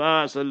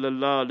Mustafa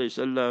sallallahu alayhi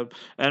wasallam,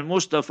 and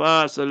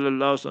Mustafa sallallahu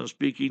alayhi wasallam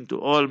speaking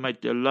to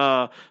Almighty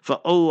Allah.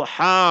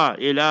 فَأَوْحَى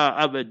إِلَىٰ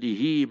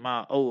عَبْدِهِ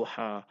مَا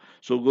أَوْحَى.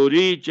 So go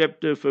read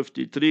chapter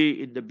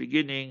 53 in the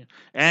beginning.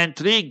 And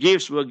 3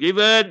 gifts were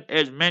given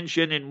as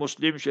mentioned in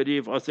Muslim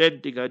Sharif,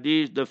 authentic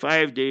hadith, the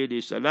 5 daily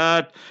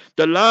salat.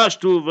 The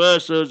last 2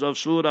 verses of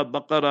Surah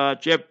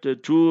Baqarah, chapter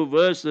 2,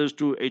 verses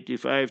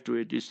 285 to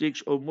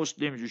 86. O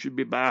Muslims, you should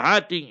be by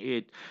hearting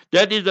it.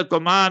 That is the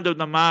command of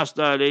the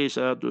Master alayhi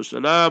salatu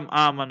wasalam.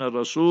 Amana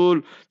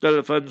Rasul,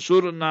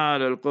 Talfansurna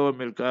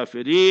al-Qawm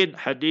al-Kafirin.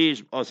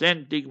 Hadith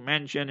authentic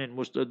mentioned in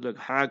Mustadrak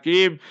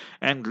Hakim.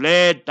 And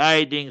glad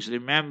tidings,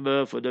 remember,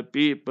 for the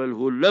people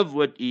who live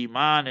with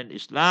Iman and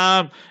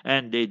Islam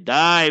and they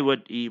die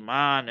with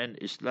Iman and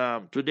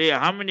Islam. Today,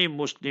 how many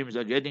Muslims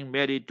are getting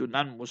married to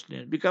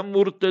non-Muslims? Become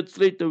murtad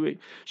straight away.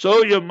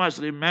 So you must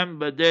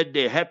remember that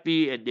they're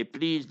happy and they're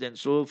pleased and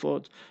so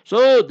forth.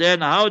 So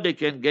then how they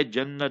can get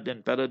Jannah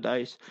and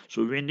paradise?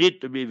 So we need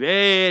to be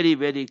very,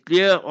 very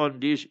clear on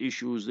these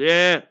issues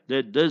there,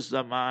 that this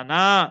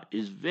zamana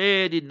is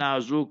very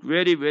nazuk,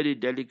 very, very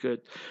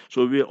delicate.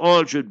 So we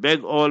all should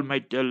beg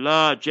Almighty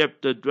Allah,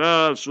 chapter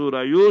 12,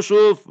 Surah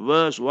Yusuf,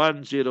 verse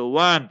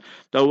 101.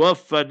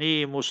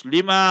 Tawaffani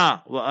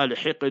Muslima wa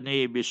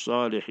alhiqni bis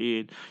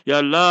salihin. Ya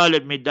Allah,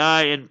 let me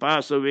die and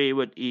pass away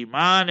with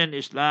Iman and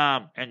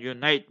Islam and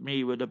unite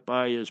me with the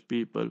pious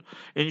people.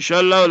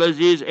 Inshallah,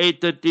 Aziz,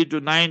 8:30 to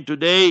 9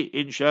 today,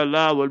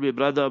 inshallah, will be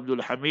Brother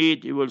Abdul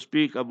Hamid. He will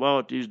speak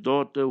about his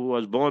daughter who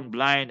was born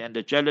blind and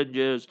the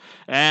challenges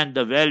and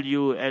the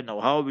value and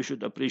how we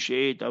should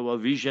appreciate our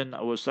vision,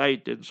 our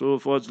sight and so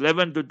forth.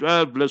 11 to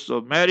 12, bliss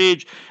of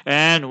marriage,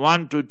 and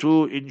 1 to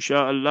 2,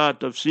 inshallah,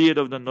 tafsir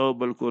of the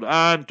Noble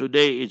Quran.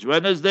 Today is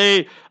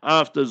Wednesday.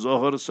 After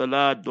Zohar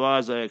Salat,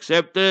 du'as are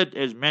accepted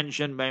as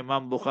mentioned by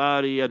Imam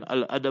Bukhari and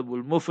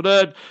Al-Adabul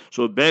Mufrad.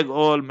 So beg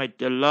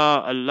Almighty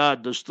Allah, Allah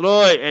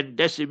destroy and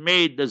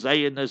decimate the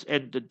Zionist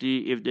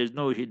entity if there's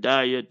no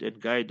hidayat and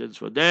guidance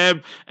for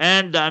them,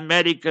 and the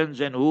Americans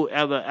and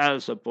whoever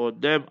else support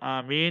them.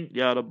 Ameen.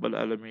 Ya Rabbal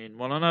Alameen.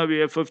 Moulana, we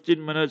have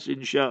 15 minutes,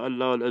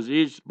 inshallah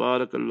al-Aziz.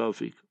 Barakallahu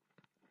feek.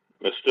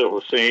 Mr.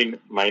 Hussein,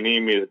 my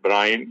name is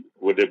Brian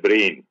with a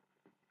brain.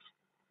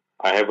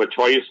 I have a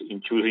choice in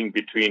choosing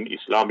between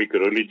Islamic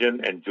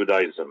religion and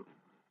Judaism.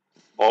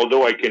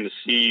 Although I can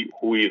see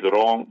who is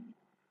wrong,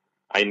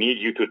 I need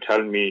you to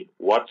tell me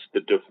what's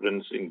the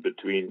difference in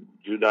between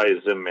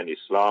Judaism and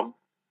Islam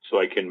so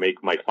I can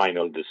make my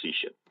final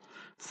decision.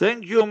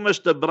 Thank you,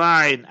 Mr.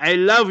 Brian. I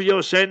love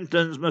your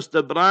sentence,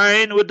 Mr.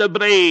 Brian, with the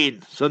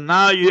brain. So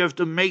now you have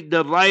to make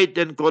the right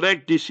and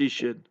correct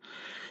decision.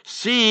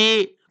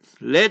 See,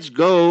 let's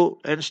go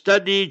and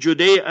study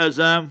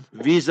Judaism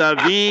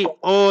vis-a-vis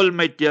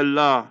Almighty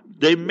Allah.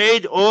 They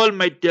made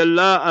Almighty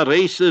Allah a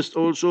racist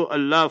also,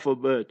 Allah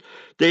forbid.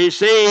 They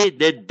say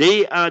that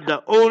they are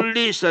the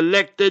only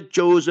selected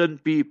chosen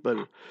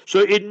people. So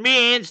it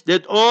means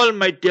that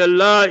Almighty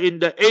Allah in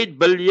the 8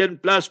 billion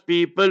plus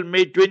people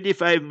made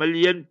 25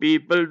 million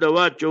people the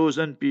were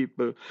chosen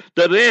people.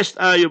 The rest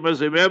are, you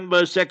must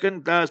remember,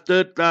 second class,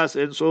 third class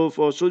and so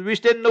forth. So we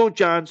stand no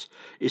chance.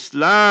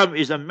 Islam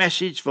is a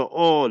message for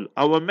all.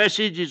 Our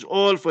message is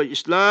all for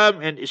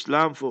Islam and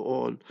Islam for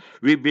all.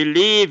 We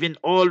believe in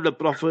all the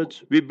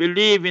prophets. We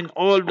believe in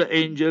all the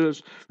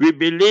angels. We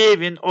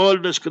believe in all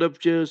the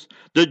scriptures.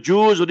 The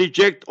Jews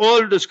reject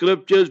all the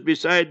scriptures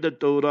beside the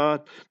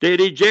Torah. They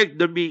reject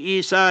the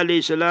Isa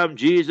alayhi salam,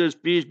 Jesus,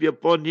 peace be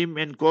upon him,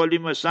 and call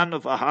him a son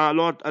of a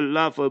harlot,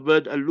 Allah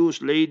forbid, a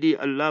loose lady,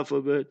 Allah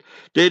forbid.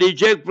 They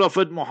reject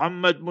Prophet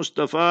Muhammad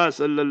Mustafa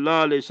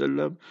sallallahu alayhi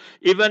wasallam.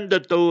 Even the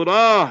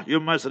Torah, you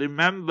must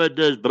remember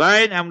this.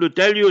 Brian, I'm going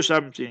to tell you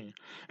something.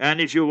 And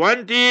if you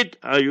want it,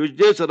 you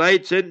just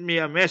send me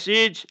a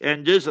message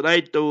and just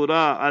write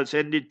Torah. I'll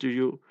send it to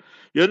you.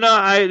 You know,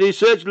 I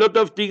researched a lot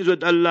of things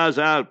with Allah's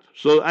help.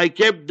 So I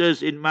kept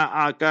this in my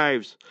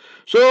archives.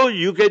 So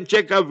you can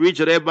check out which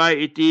rabbi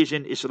it is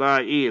in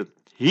Israel.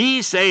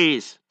 He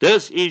says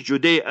this is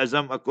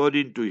Judaism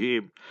according to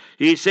him.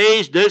 He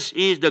says this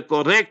is the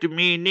correct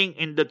meaning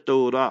in the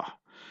Torah.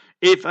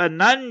 If a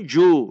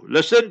non-Jew,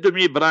 listen to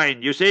me,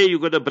 Brian, you say you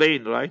got a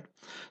brain, right?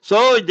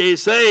 So they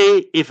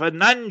say if a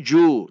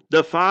non-Jew,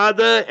 the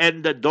father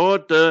and the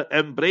daughter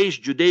embrace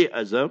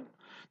Judaism,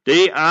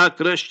 they are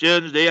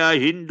Christians, they are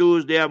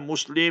Hindus, they are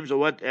Muslims or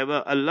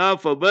whatever. Allah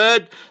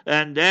forbid,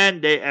 and then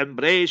they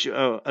embrace,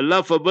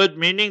 Allah forbid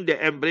meaning they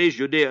embrace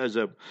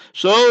Judaism.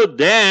 So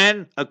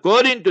then,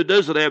 according to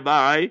this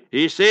rabbi,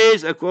 he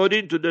says,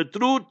 according to the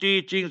true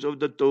teachings of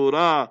the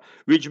Torah,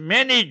 which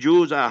many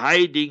Jews are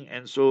hiding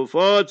and so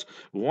forth,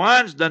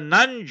 once the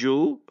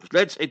non-Jew,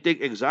 let's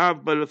take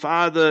example,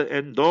 father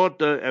and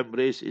daughter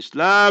embrace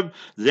Islam,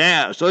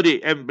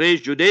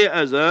 embrace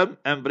Judaism,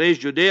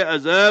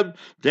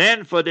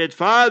 then for that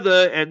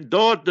father and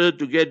daughter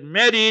to get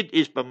married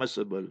is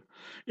permissible.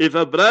 If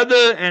a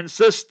brother and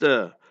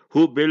sister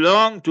who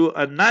belong to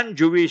a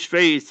non-Jewish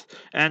faith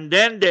and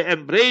then they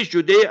embrace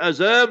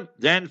Judaism,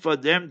 then for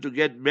them to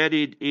get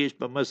married is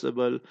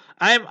permissible.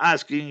 I'm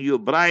asking you,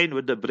 Brian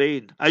with the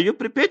brain, are you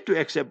prepared to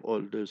accept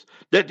all this?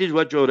 That is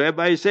what your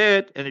rabbi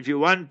said, and if you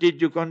want it,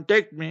 you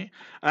contact me.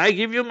 I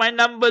give you my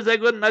numbers, I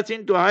got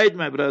nothing to hide,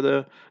 my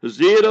brother.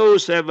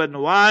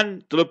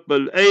 071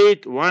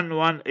 888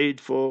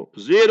 1184.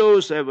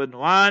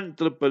 071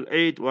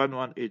 888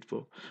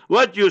 1184.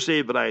 What you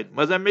say, Brian?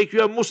 Must I make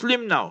you a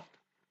Muslim now?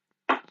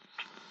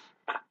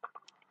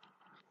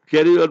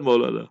 Carry on,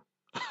 Moulana.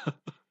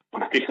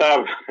 Mufti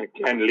Sahib,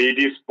 can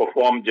ladies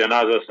perform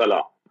Janazah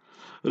Salah?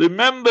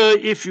 Remember,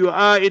 if you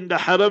are in the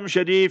Haram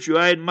Sharif, you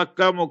are in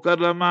Makkah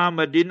Mukarramah,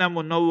 Medina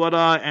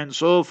Munawwara, and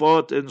so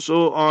forth and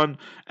so on,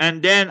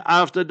 and then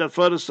after the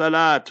first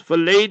Salat, for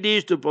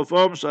ladies to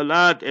perform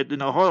Salat in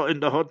the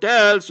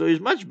hotel, so it's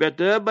much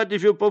better, but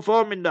if you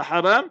perform in the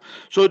Haram,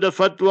 so the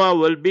fatwa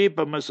will be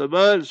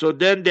permissible. So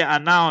then they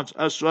announce,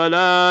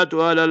 As-salatu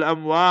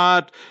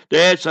al-amwat,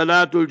 that's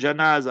Salatul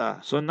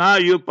Janazah. So now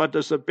you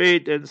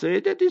participate and say,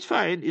 that is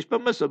fine, it's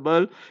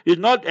permissible. It's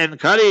not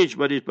encouraged,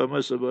 but it's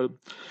permissible.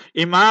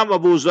 Imam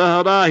Abu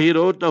Zahra, he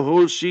wrote a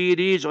whole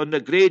series on the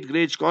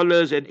great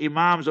scholars and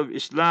Imams of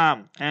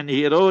Islam. And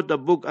he wrote a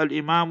book,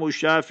 Al-Imam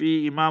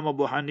Shafi, Imam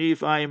Abu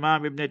Hanifa,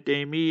 Imam Ibn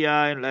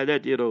Taymiyyah, and like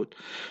that he wrote.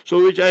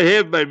 So which I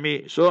have by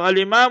me. So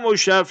Al-Imam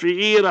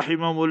Shafi'i,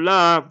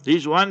 rahimahullah,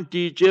 his one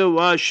teacher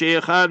was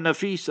Shaykha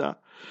Nafisa.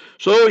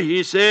 So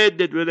he said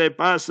that when I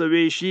pass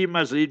away, she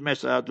must read my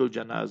Salatul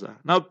Janazah.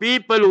 Now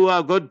people who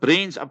have got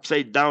brains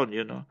upside down,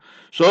 you know.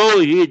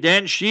 So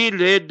she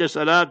read the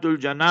Salatul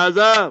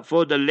Janazah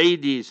for the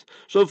ladies.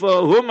 So for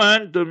a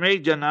woman to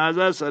make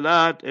Janazah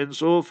Salat and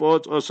so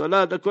forth, or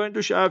Salat according to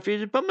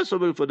Shafi, is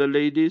permissible for the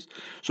ladies.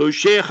 So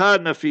Shaykha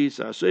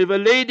Nafisa. So if a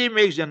lady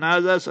makes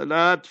Janazah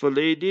Salat for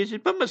ladies,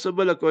 it's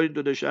permissible according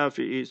to the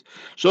Shafi'is.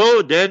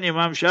 So then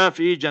Imam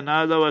Shafi'i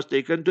Janazah was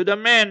taken to the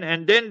men,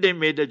 and then they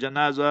made the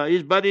Janazah.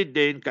 He's buried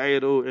there in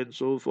Cairo and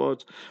so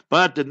forth.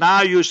 But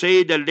now you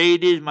say the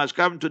ladies must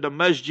come to the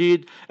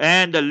masjid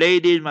and the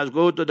ladies must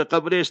go to the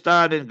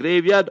Qabristan and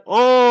graveyard.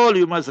 All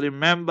you must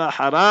remember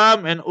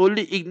haram, and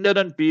only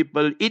ignorant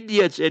people,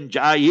 idiots and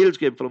jahils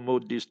can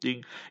promote this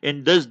thing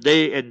in this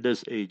day and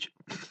this age.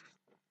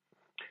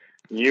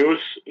 News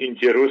in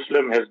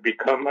Jerusalem has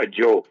become a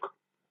joke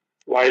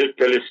while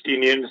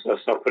Palestinians are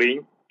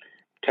suffering.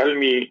 Tell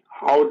me,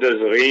 how does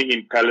rain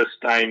in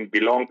Palestine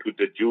belong to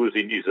the Jews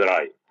in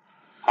Israel?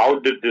 How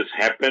did this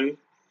happen,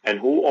 and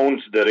who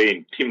owns the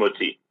rain?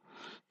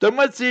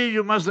 Timothy,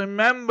 you must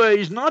remember,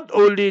 is not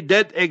only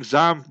that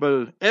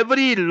example.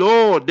 Every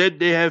law that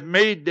they have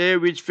made there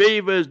which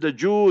favors the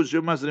Jews,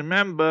 you must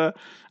remember.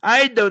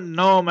 I don't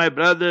know, my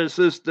brother,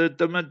 sister,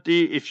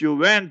 Timothy, if you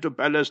went to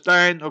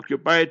Palestine,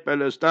 occupied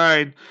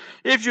Palestine,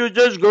 if you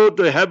just go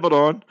to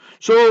Hebron,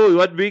 so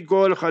what we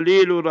call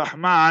Khalilur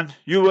Rahman,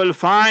 you will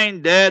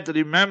find that,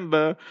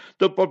 remember,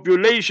 the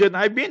population,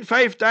 I've been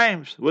 5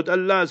 times, with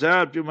Allah's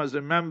help, you must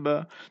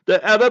remember,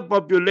 the Arab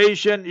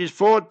population is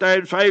 4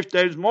 times, 5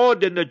 times more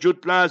than the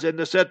Jutlas and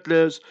the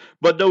settlers,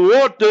 but the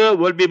water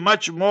will be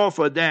much more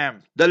for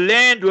them. The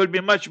land will be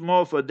much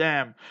more for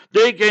them.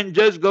 They can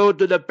just go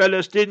to the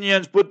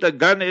Palestinians, put a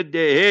gun at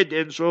their head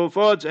and so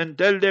forth, and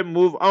tell them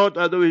move out,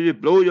 otherwise we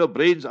blow your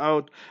brains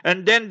out.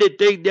 And then they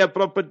take their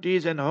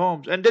properties and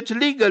homes. And that's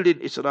legal in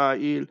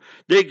Israel.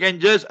 They can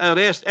just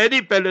arrest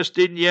any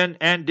Palestinian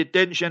and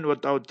detention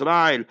without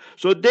trial.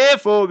 So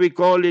therefore we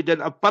call it an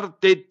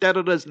apartheid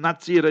terrorist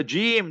Nazi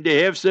regime.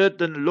 They have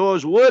certain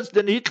laws worse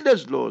than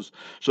Hitler's laws.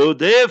 So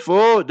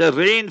therefore the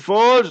rain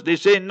falls, they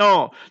say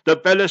no, the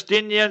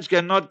Palestinians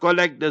cannot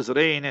collect this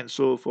rain and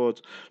so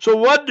forth. So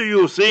what do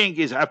you think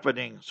is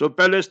happening? So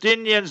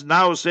Palestinians Palestinians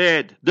now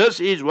said, this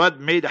is what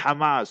made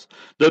Hamas,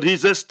 the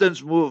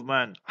resistance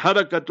movement,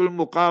 Harakatul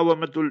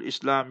Muqawamatul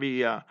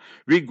Islamiyah.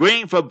 We're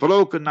going for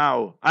broke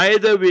now.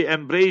 Either we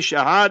embrace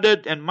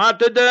Shahadat and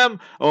martyrdom,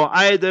 or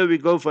either we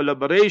go for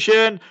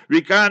liberation.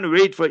 We can't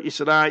wait for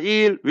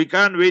Israel. We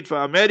can't wait for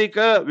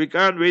America. We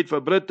can't wait for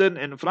Britain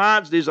and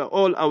France. These are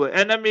all our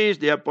enemies.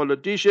 They are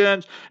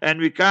politicians. And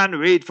we can't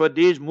wait for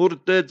these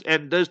murtads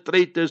and these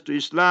traitors to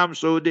Islam,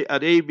 Saudi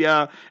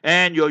Arabia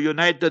and your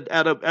United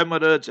Arab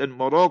Emirates and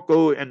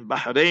Morocco and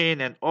Bahrain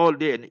and all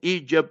the and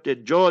Egypt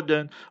and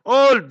Jordan.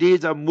 All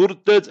these are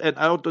murtads and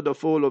out of the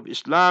fold of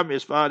Islam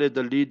as far as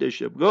the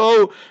leadership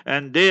go.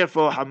 And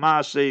therefore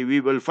Hamas say we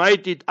will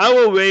fight it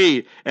our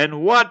way.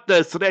 And what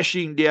the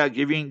thrashing they are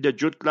giving the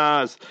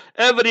Jutlas,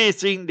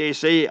 everything they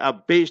say are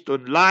based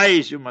on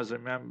lies, you must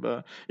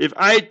remember. If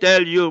I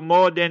tell you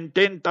more than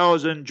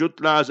 10,000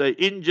 Jutlas are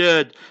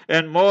injured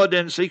and more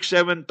than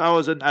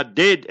 6,000-7,000 are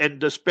dead and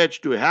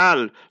dispatched to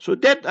hell, so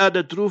that are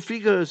the true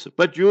figures.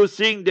 But you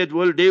think that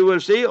they will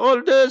say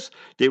all this?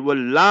 They will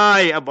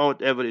lie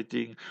about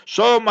everything.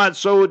 So much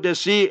so the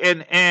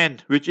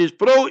CNN, which is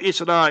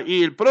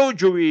pro-Israel,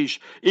 pro-Jewish,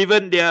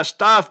 even their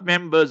staff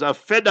members are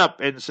fed up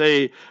and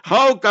say,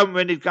 how come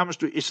when it comes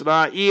to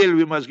Israel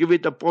we must give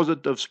it a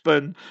positive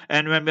spin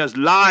and we must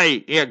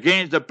lie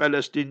against the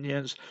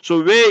Palestinians?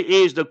 So where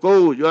is the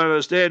code? You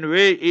understand?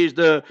 Where is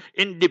the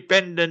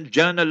independent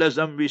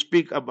journalism we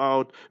speak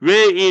about?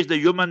 Where is the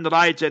human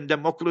rights and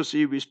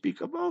democracy we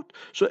speak about?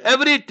 So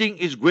everything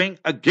is going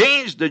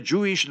against the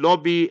Jewish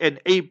lobby and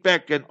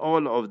AIPAC and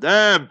all of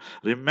them.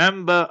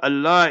 Remember,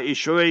 Allah is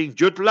showing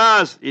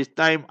Jutlas, it's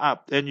time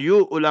up. And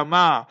you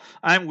ulama,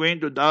 I'm going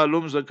to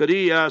Darul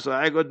Zakaria, so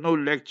I got no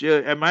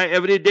lecture, and my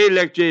everyday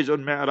lecture is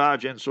on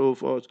Mi'raj and so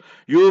forth.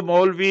 You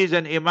Maulvis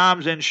and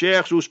Imams and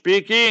Sheikhs who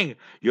speaking,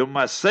 you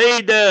must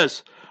say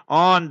this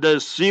on the,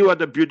 see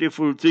what a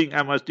beautiful thing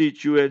I must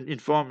teach you and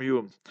inform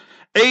you.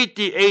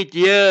 88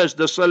 years,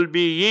 the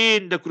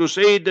Salbiyin, the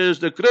Crusaders,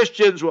 the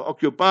Christians were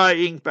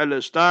occupying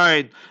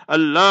Palestine.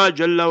 Allah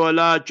Jalla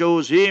wala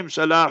chose him,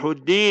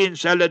 Salahuddin,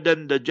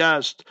 Saladin the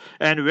Just.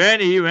 And when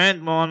he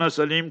went, Moulana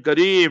Salim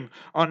Kariem,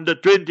 on the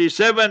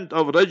 27th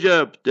of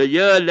Rajab, the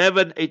year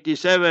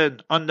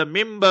 1187, on the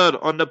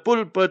mimbar, on the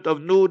pulpit of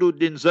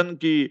Nuruddin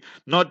Zanki,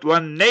 not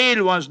one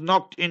nail was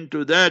knocked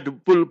into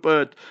that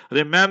pulpit.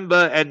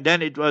 Remember, and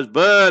then it was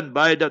burned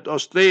by that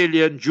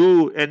Australian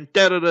Jew and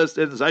terrorist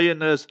and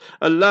Zionist.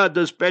 Allah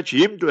dispatched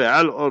him to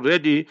hell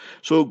already.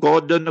 So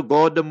Gordon,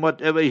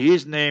 whatever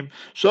his name.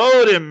 So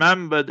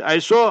remembered, I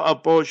saw a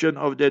portion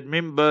of that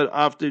mimbar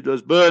after it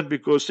was burned,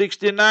 because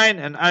 69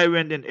 and I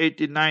went in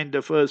 89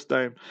 the first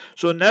time.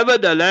 So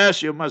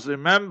nevertheless, you must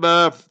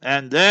remember,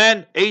 and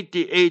then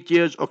 88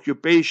 years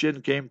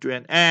occupation came to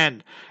an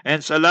end.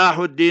 And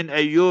Salahuddin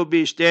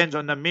Ayyubi stands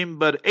on the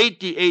mimbar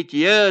 88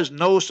 years,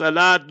 no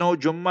salat, no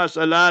Jummah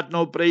salat,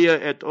 no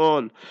prayer at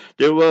all.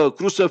 There were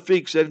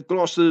crucifix and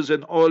crosses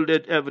and all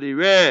that everywhere.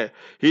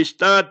 He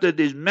started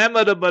his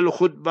memorable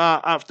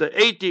khutbah after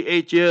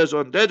 88 years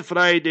on that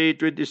Friday,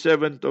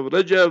 27th of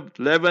Rajab,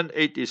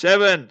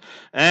 1187.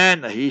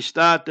 And he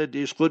started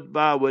his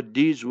khutbah with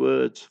these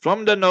words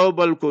from the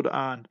noble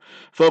Quran.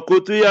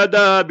 فَقُطِيَ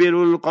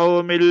دَابِرُ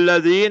الْقَوْمِ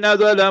الَّذِينَ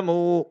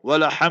ظَلَمُوا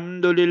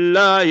وَالْحَمْدُ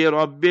لِلَّهِ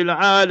رَبِّ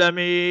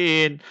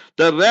الْعَالَمِينَ.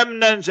 The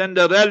remnants and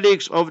the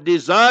relics of the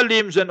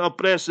zalims and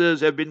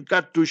oppressors have been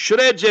cut to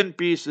shreds and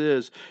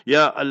pieces.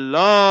 Ya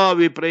Allah,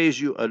 we praise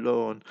you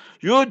alone.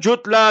 You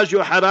Jutlas, you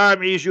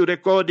Haramis, you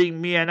recording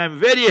me, and I'm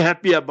very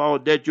happy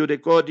about that. You're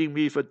recording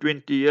me for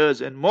 20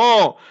 years and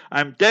more.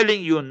 I'm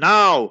telling you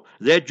now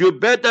that you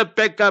better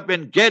pack up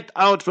and get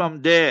out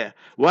from there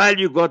while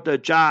you got a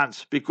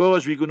chance,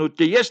 because we're going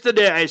to,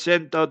 yesterday I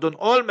sent out on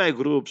all my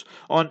groups,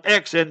 on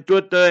X and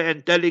Twitter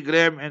and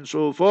Telegram and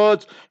so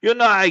forth. You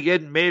know, I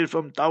get mail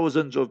from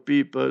thousands of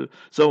people.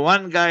 So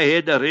one guy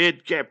had a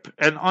red cap,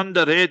 and on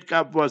the red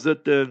cap was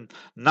written,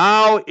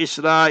 now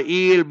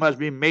Israel must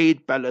be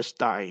made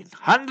Palestine.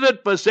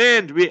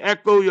 100% we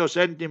echo your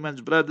sentiments,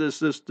 brother,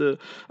 sister.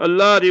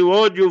 Allah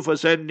reward you for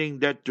sending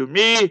that to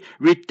me.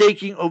 We're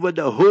taking over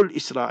the whole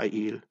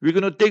Israel. We're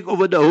going to take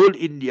over the whole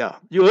India.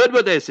 You heard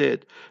what I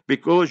said?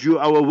 Because you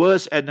are our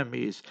worst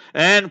enemies.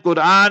 And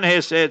Quran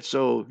has said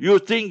so. You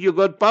think you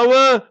got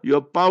power?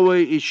 Your power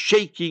is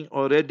shaking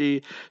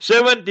already.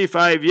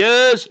 75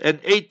 years and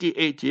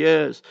 88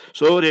 years.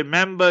 So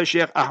remember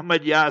Sheikh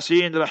Ahmad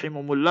Yasin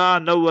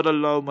rahimahullah,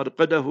 Nawwarallahu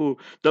marqadahu,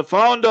 the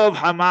founder of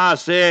Hamas,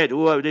 said,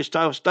 who they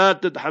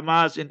started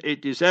Hamas in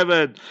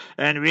 87,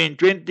 and we're in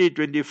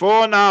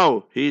 2024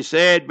 now. He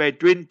said by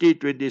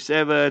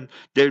 2027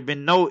 there'll be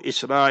no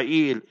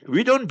Israel.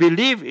 We don't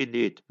believe in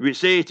it. We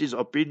say it is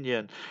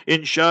opinion.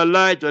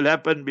 Inshallah it will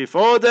happen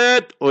before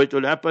that or it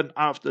will happen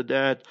after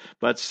that.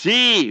 But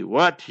see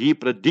what he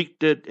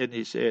predicted and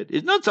he said.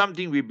 It's not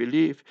something we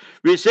believe.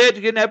 We said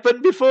it can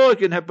happen before, it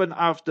can happen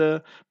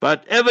after.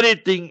 But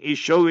everything is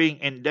showing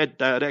in that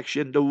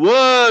direction. The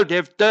world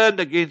have turned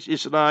against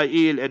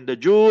Israel and the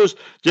Jews.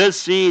 Just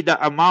see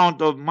the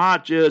amount of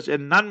marchers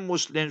and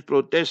non-Muslims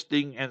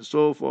protesting and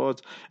so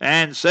forth,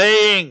 and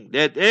saying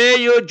that,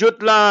 hey, you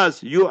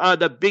Jutlas, you are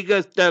the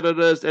biggest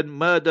terrorists and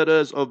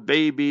murderers of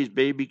babies,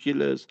 baby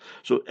killers.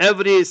 So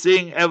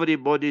everything,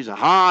 everybody's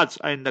hearts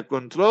are in the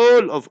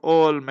control of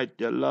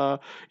Almighty Allah.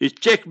 It's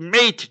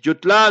checkmate,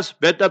 Jutlas.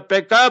 Better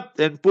pack up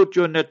and put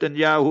your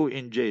Netanyahu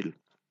in jail.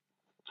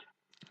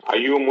 Are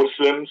you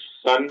Muslims,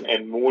 sun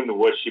and moon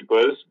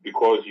worshippers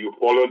because you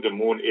follow the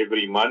moon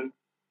every month,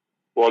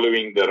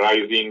 following the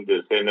rising,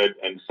 the zenith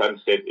and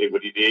sunset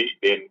every day?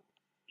 Then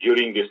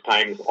during these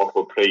times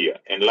offer prayer.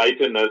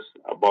 Enlighten us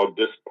about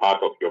this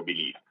part of your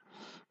belief.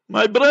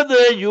 My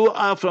brother, you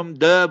are from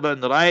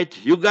Durban, right?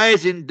 You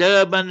guys in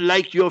Durban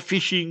like your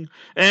fishing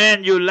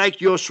and you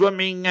like your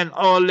swimming and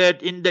all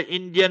that in the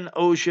Indian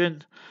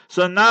Ocean.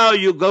 So now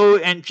you go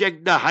and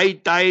check the high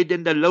tide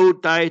and the low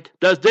tide.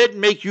 Does that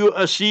make you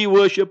a sea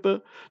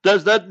worshipper?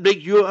 Does that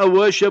make you a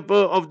worshipper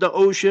of the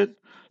ocean?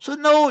 So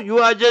no, you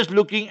are just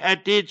looking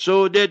at it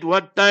so that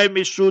what time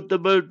is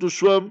suitable to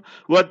swim,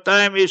 what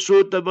time is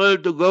suitable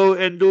to go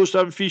and do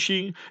some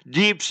fishing,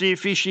 deep sea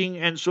fishing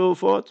and so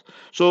forth.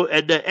 So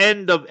at the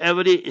end of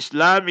every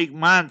Islamic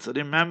month,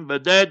 remember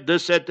that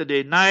this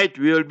Saturday night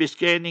we will be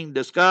scanning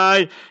the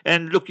sky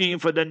and looking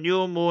for the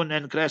new moon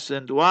and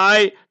crescent.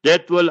 Why?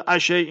 That will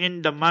usher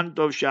in the month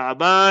of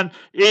Sha'ban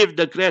if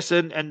the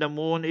crescent and the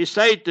moon is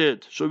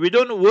sighted. So we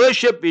don't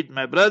worship it,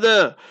 my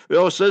brother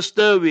or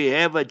sister. We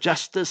have a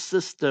justice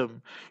system.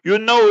 You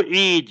know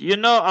Eid, you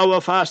know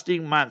our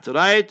fasting month,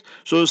 right?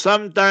 So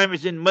sometimes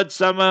it's in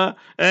midsummer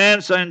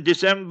and so in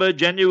December,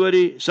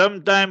 January,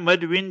 sometime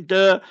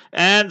midwinter,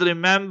 and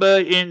remember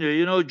in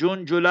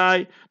June,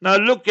 July. Now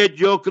look at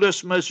your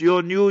Christmas,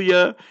 your New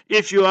Year.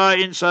 If you are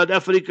in South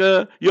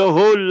Africa, your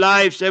whole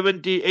life,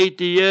 70,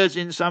 80 years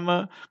in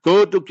summer.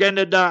 Go to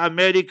Canada,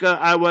 America.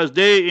 I was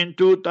there in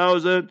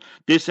 2000,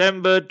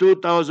 December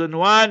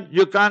 2001.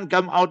 You can't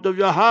come out of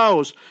your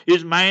house.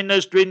 It's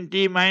minus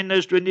 20,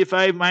 minus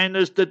 25,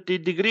 minus 30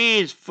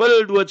 degrees,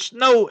 filled with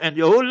snow, and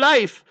your whole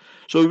life.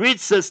 So which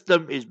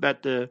system is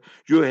better?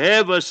 You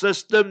have a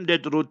system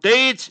that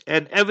rotates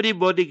and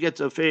everybody gets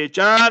a fair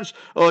chance,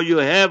 or you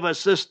have a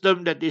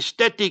system that is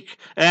static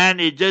and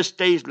it just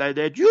stays like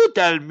that? You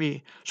tell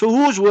me. So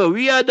whose were?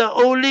 We are the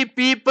only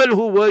people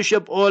who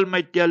worship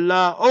Almighty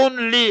Allah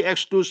only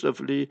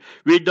exclusively.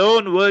 We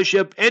don't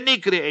worship any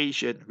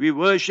creation. We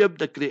worship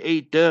the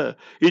Creator.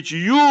 It's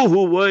you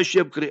who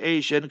worship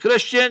creation.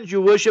 Christians,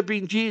 you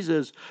worshiping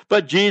Jesus.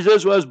 But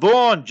Jesus was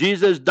born.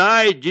 Jesus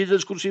died.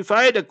 Jesus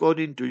crucified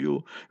according to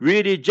you.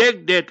 We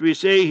reject that. We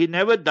say he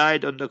never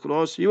died on the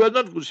cross. He was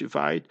not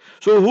crucified.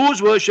 So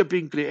who's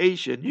worshipping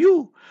creation?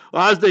 You.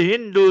 As the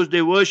Hindus,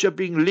 they're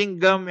worshipping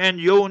lingam and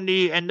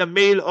yoni and the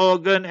male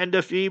organ and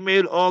the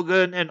female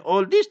organ and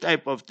all these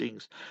type of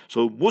things.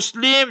 So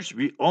Muslims,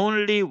 we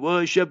only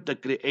worship the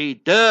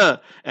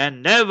Creator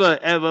and never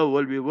ever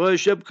will we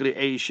worship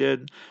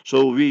creation.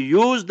 So we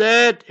use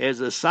that as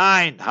a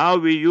sign. How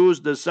we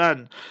use the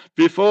sun.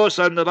 Before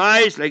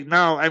sunrise, like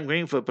now I'm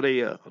going for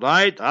prayer,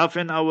 right? Half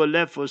an hour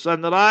left for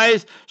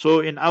sunrise. So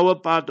in our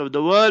part of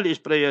the world is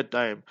prayer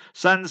time.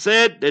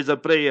 Sunset, there's a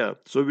prayer.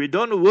 So we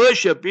don't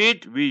worship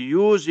it, we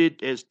use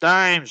it as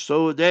time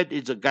so that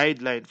it's a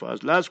guideline for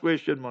us. Last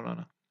question,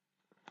 Moulana.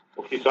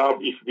 Okay, Sahab,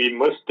 if we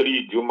miss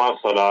 3 Jummah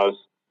Salahs,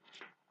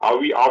 are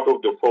we out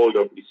of the fold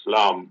of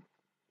Islam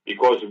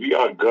because we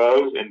are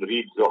girls and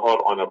read Zohar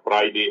on a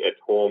Friday at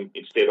home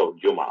instead of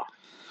Jummah?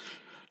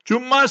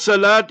 Jummah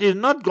Salat is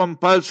not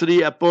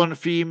compulsory upon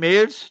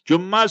females.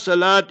 Jummah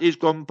Salat is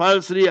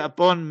compulsory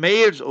upon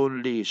males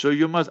only. So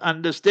you must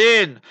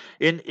understand,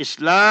 in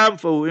Islam,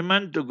 for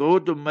women to go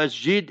to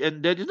masjid,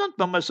 and that is not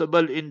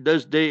permissible in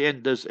this day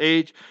and this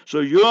age.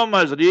 So you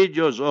must read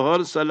your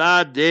Zohar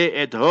Salat there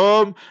at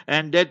home,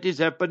 and that is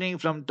happening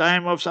from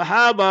time of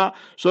Sahaba.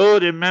 So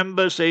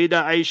remember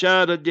Sayyidah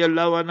Aisha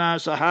radiallahu anha,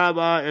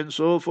 Sahaba and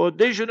so forth.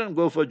 They shouldn't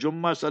go for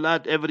Jummah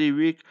Salat every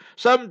week.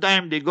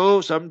 Sometimes they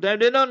go, sometimes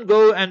they don't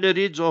go, and they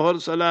read Zohar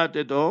Salat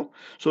at home.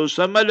 So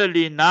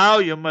similarly now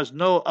you must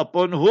know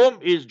upon whom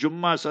is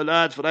Jummah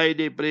Salat,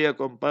 Friday prayer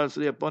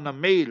compulsory upon a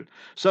male.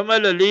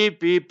 Similarly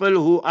people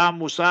who are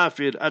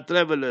musafir, are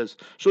travelers,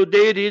 so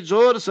they read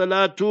Zohar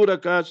Salat 2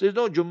 rakats. There is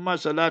no Jummah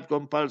Salat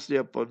compulsory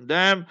upon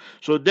them.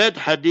 So that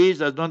hadith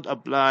does not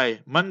apply.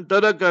 Man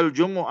tarakal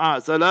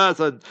Jumu'ah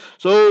Salasan,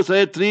 so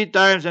say 3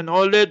 times and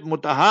all that,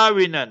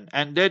 mutahawinan,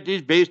 and that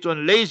is based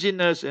on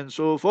laziness and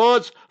so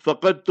forth.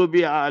 فَقَدْ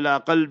تُبِعَ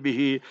عَلَى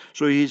قَلْبِهِ,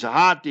 so his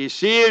heart is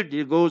sealed,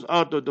 he goes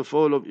out of the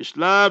fold of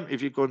Islam if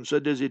he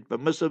considers it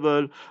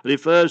permissible.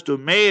 Refers to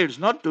males,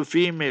 not to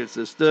females,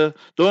 sister.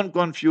 Don't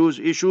confuse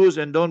issues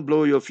and don't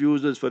blow your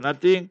fuses for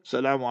nothing.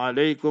 Assalamu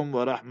alaikum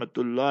wa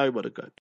rahmatullahi wa barakatuh.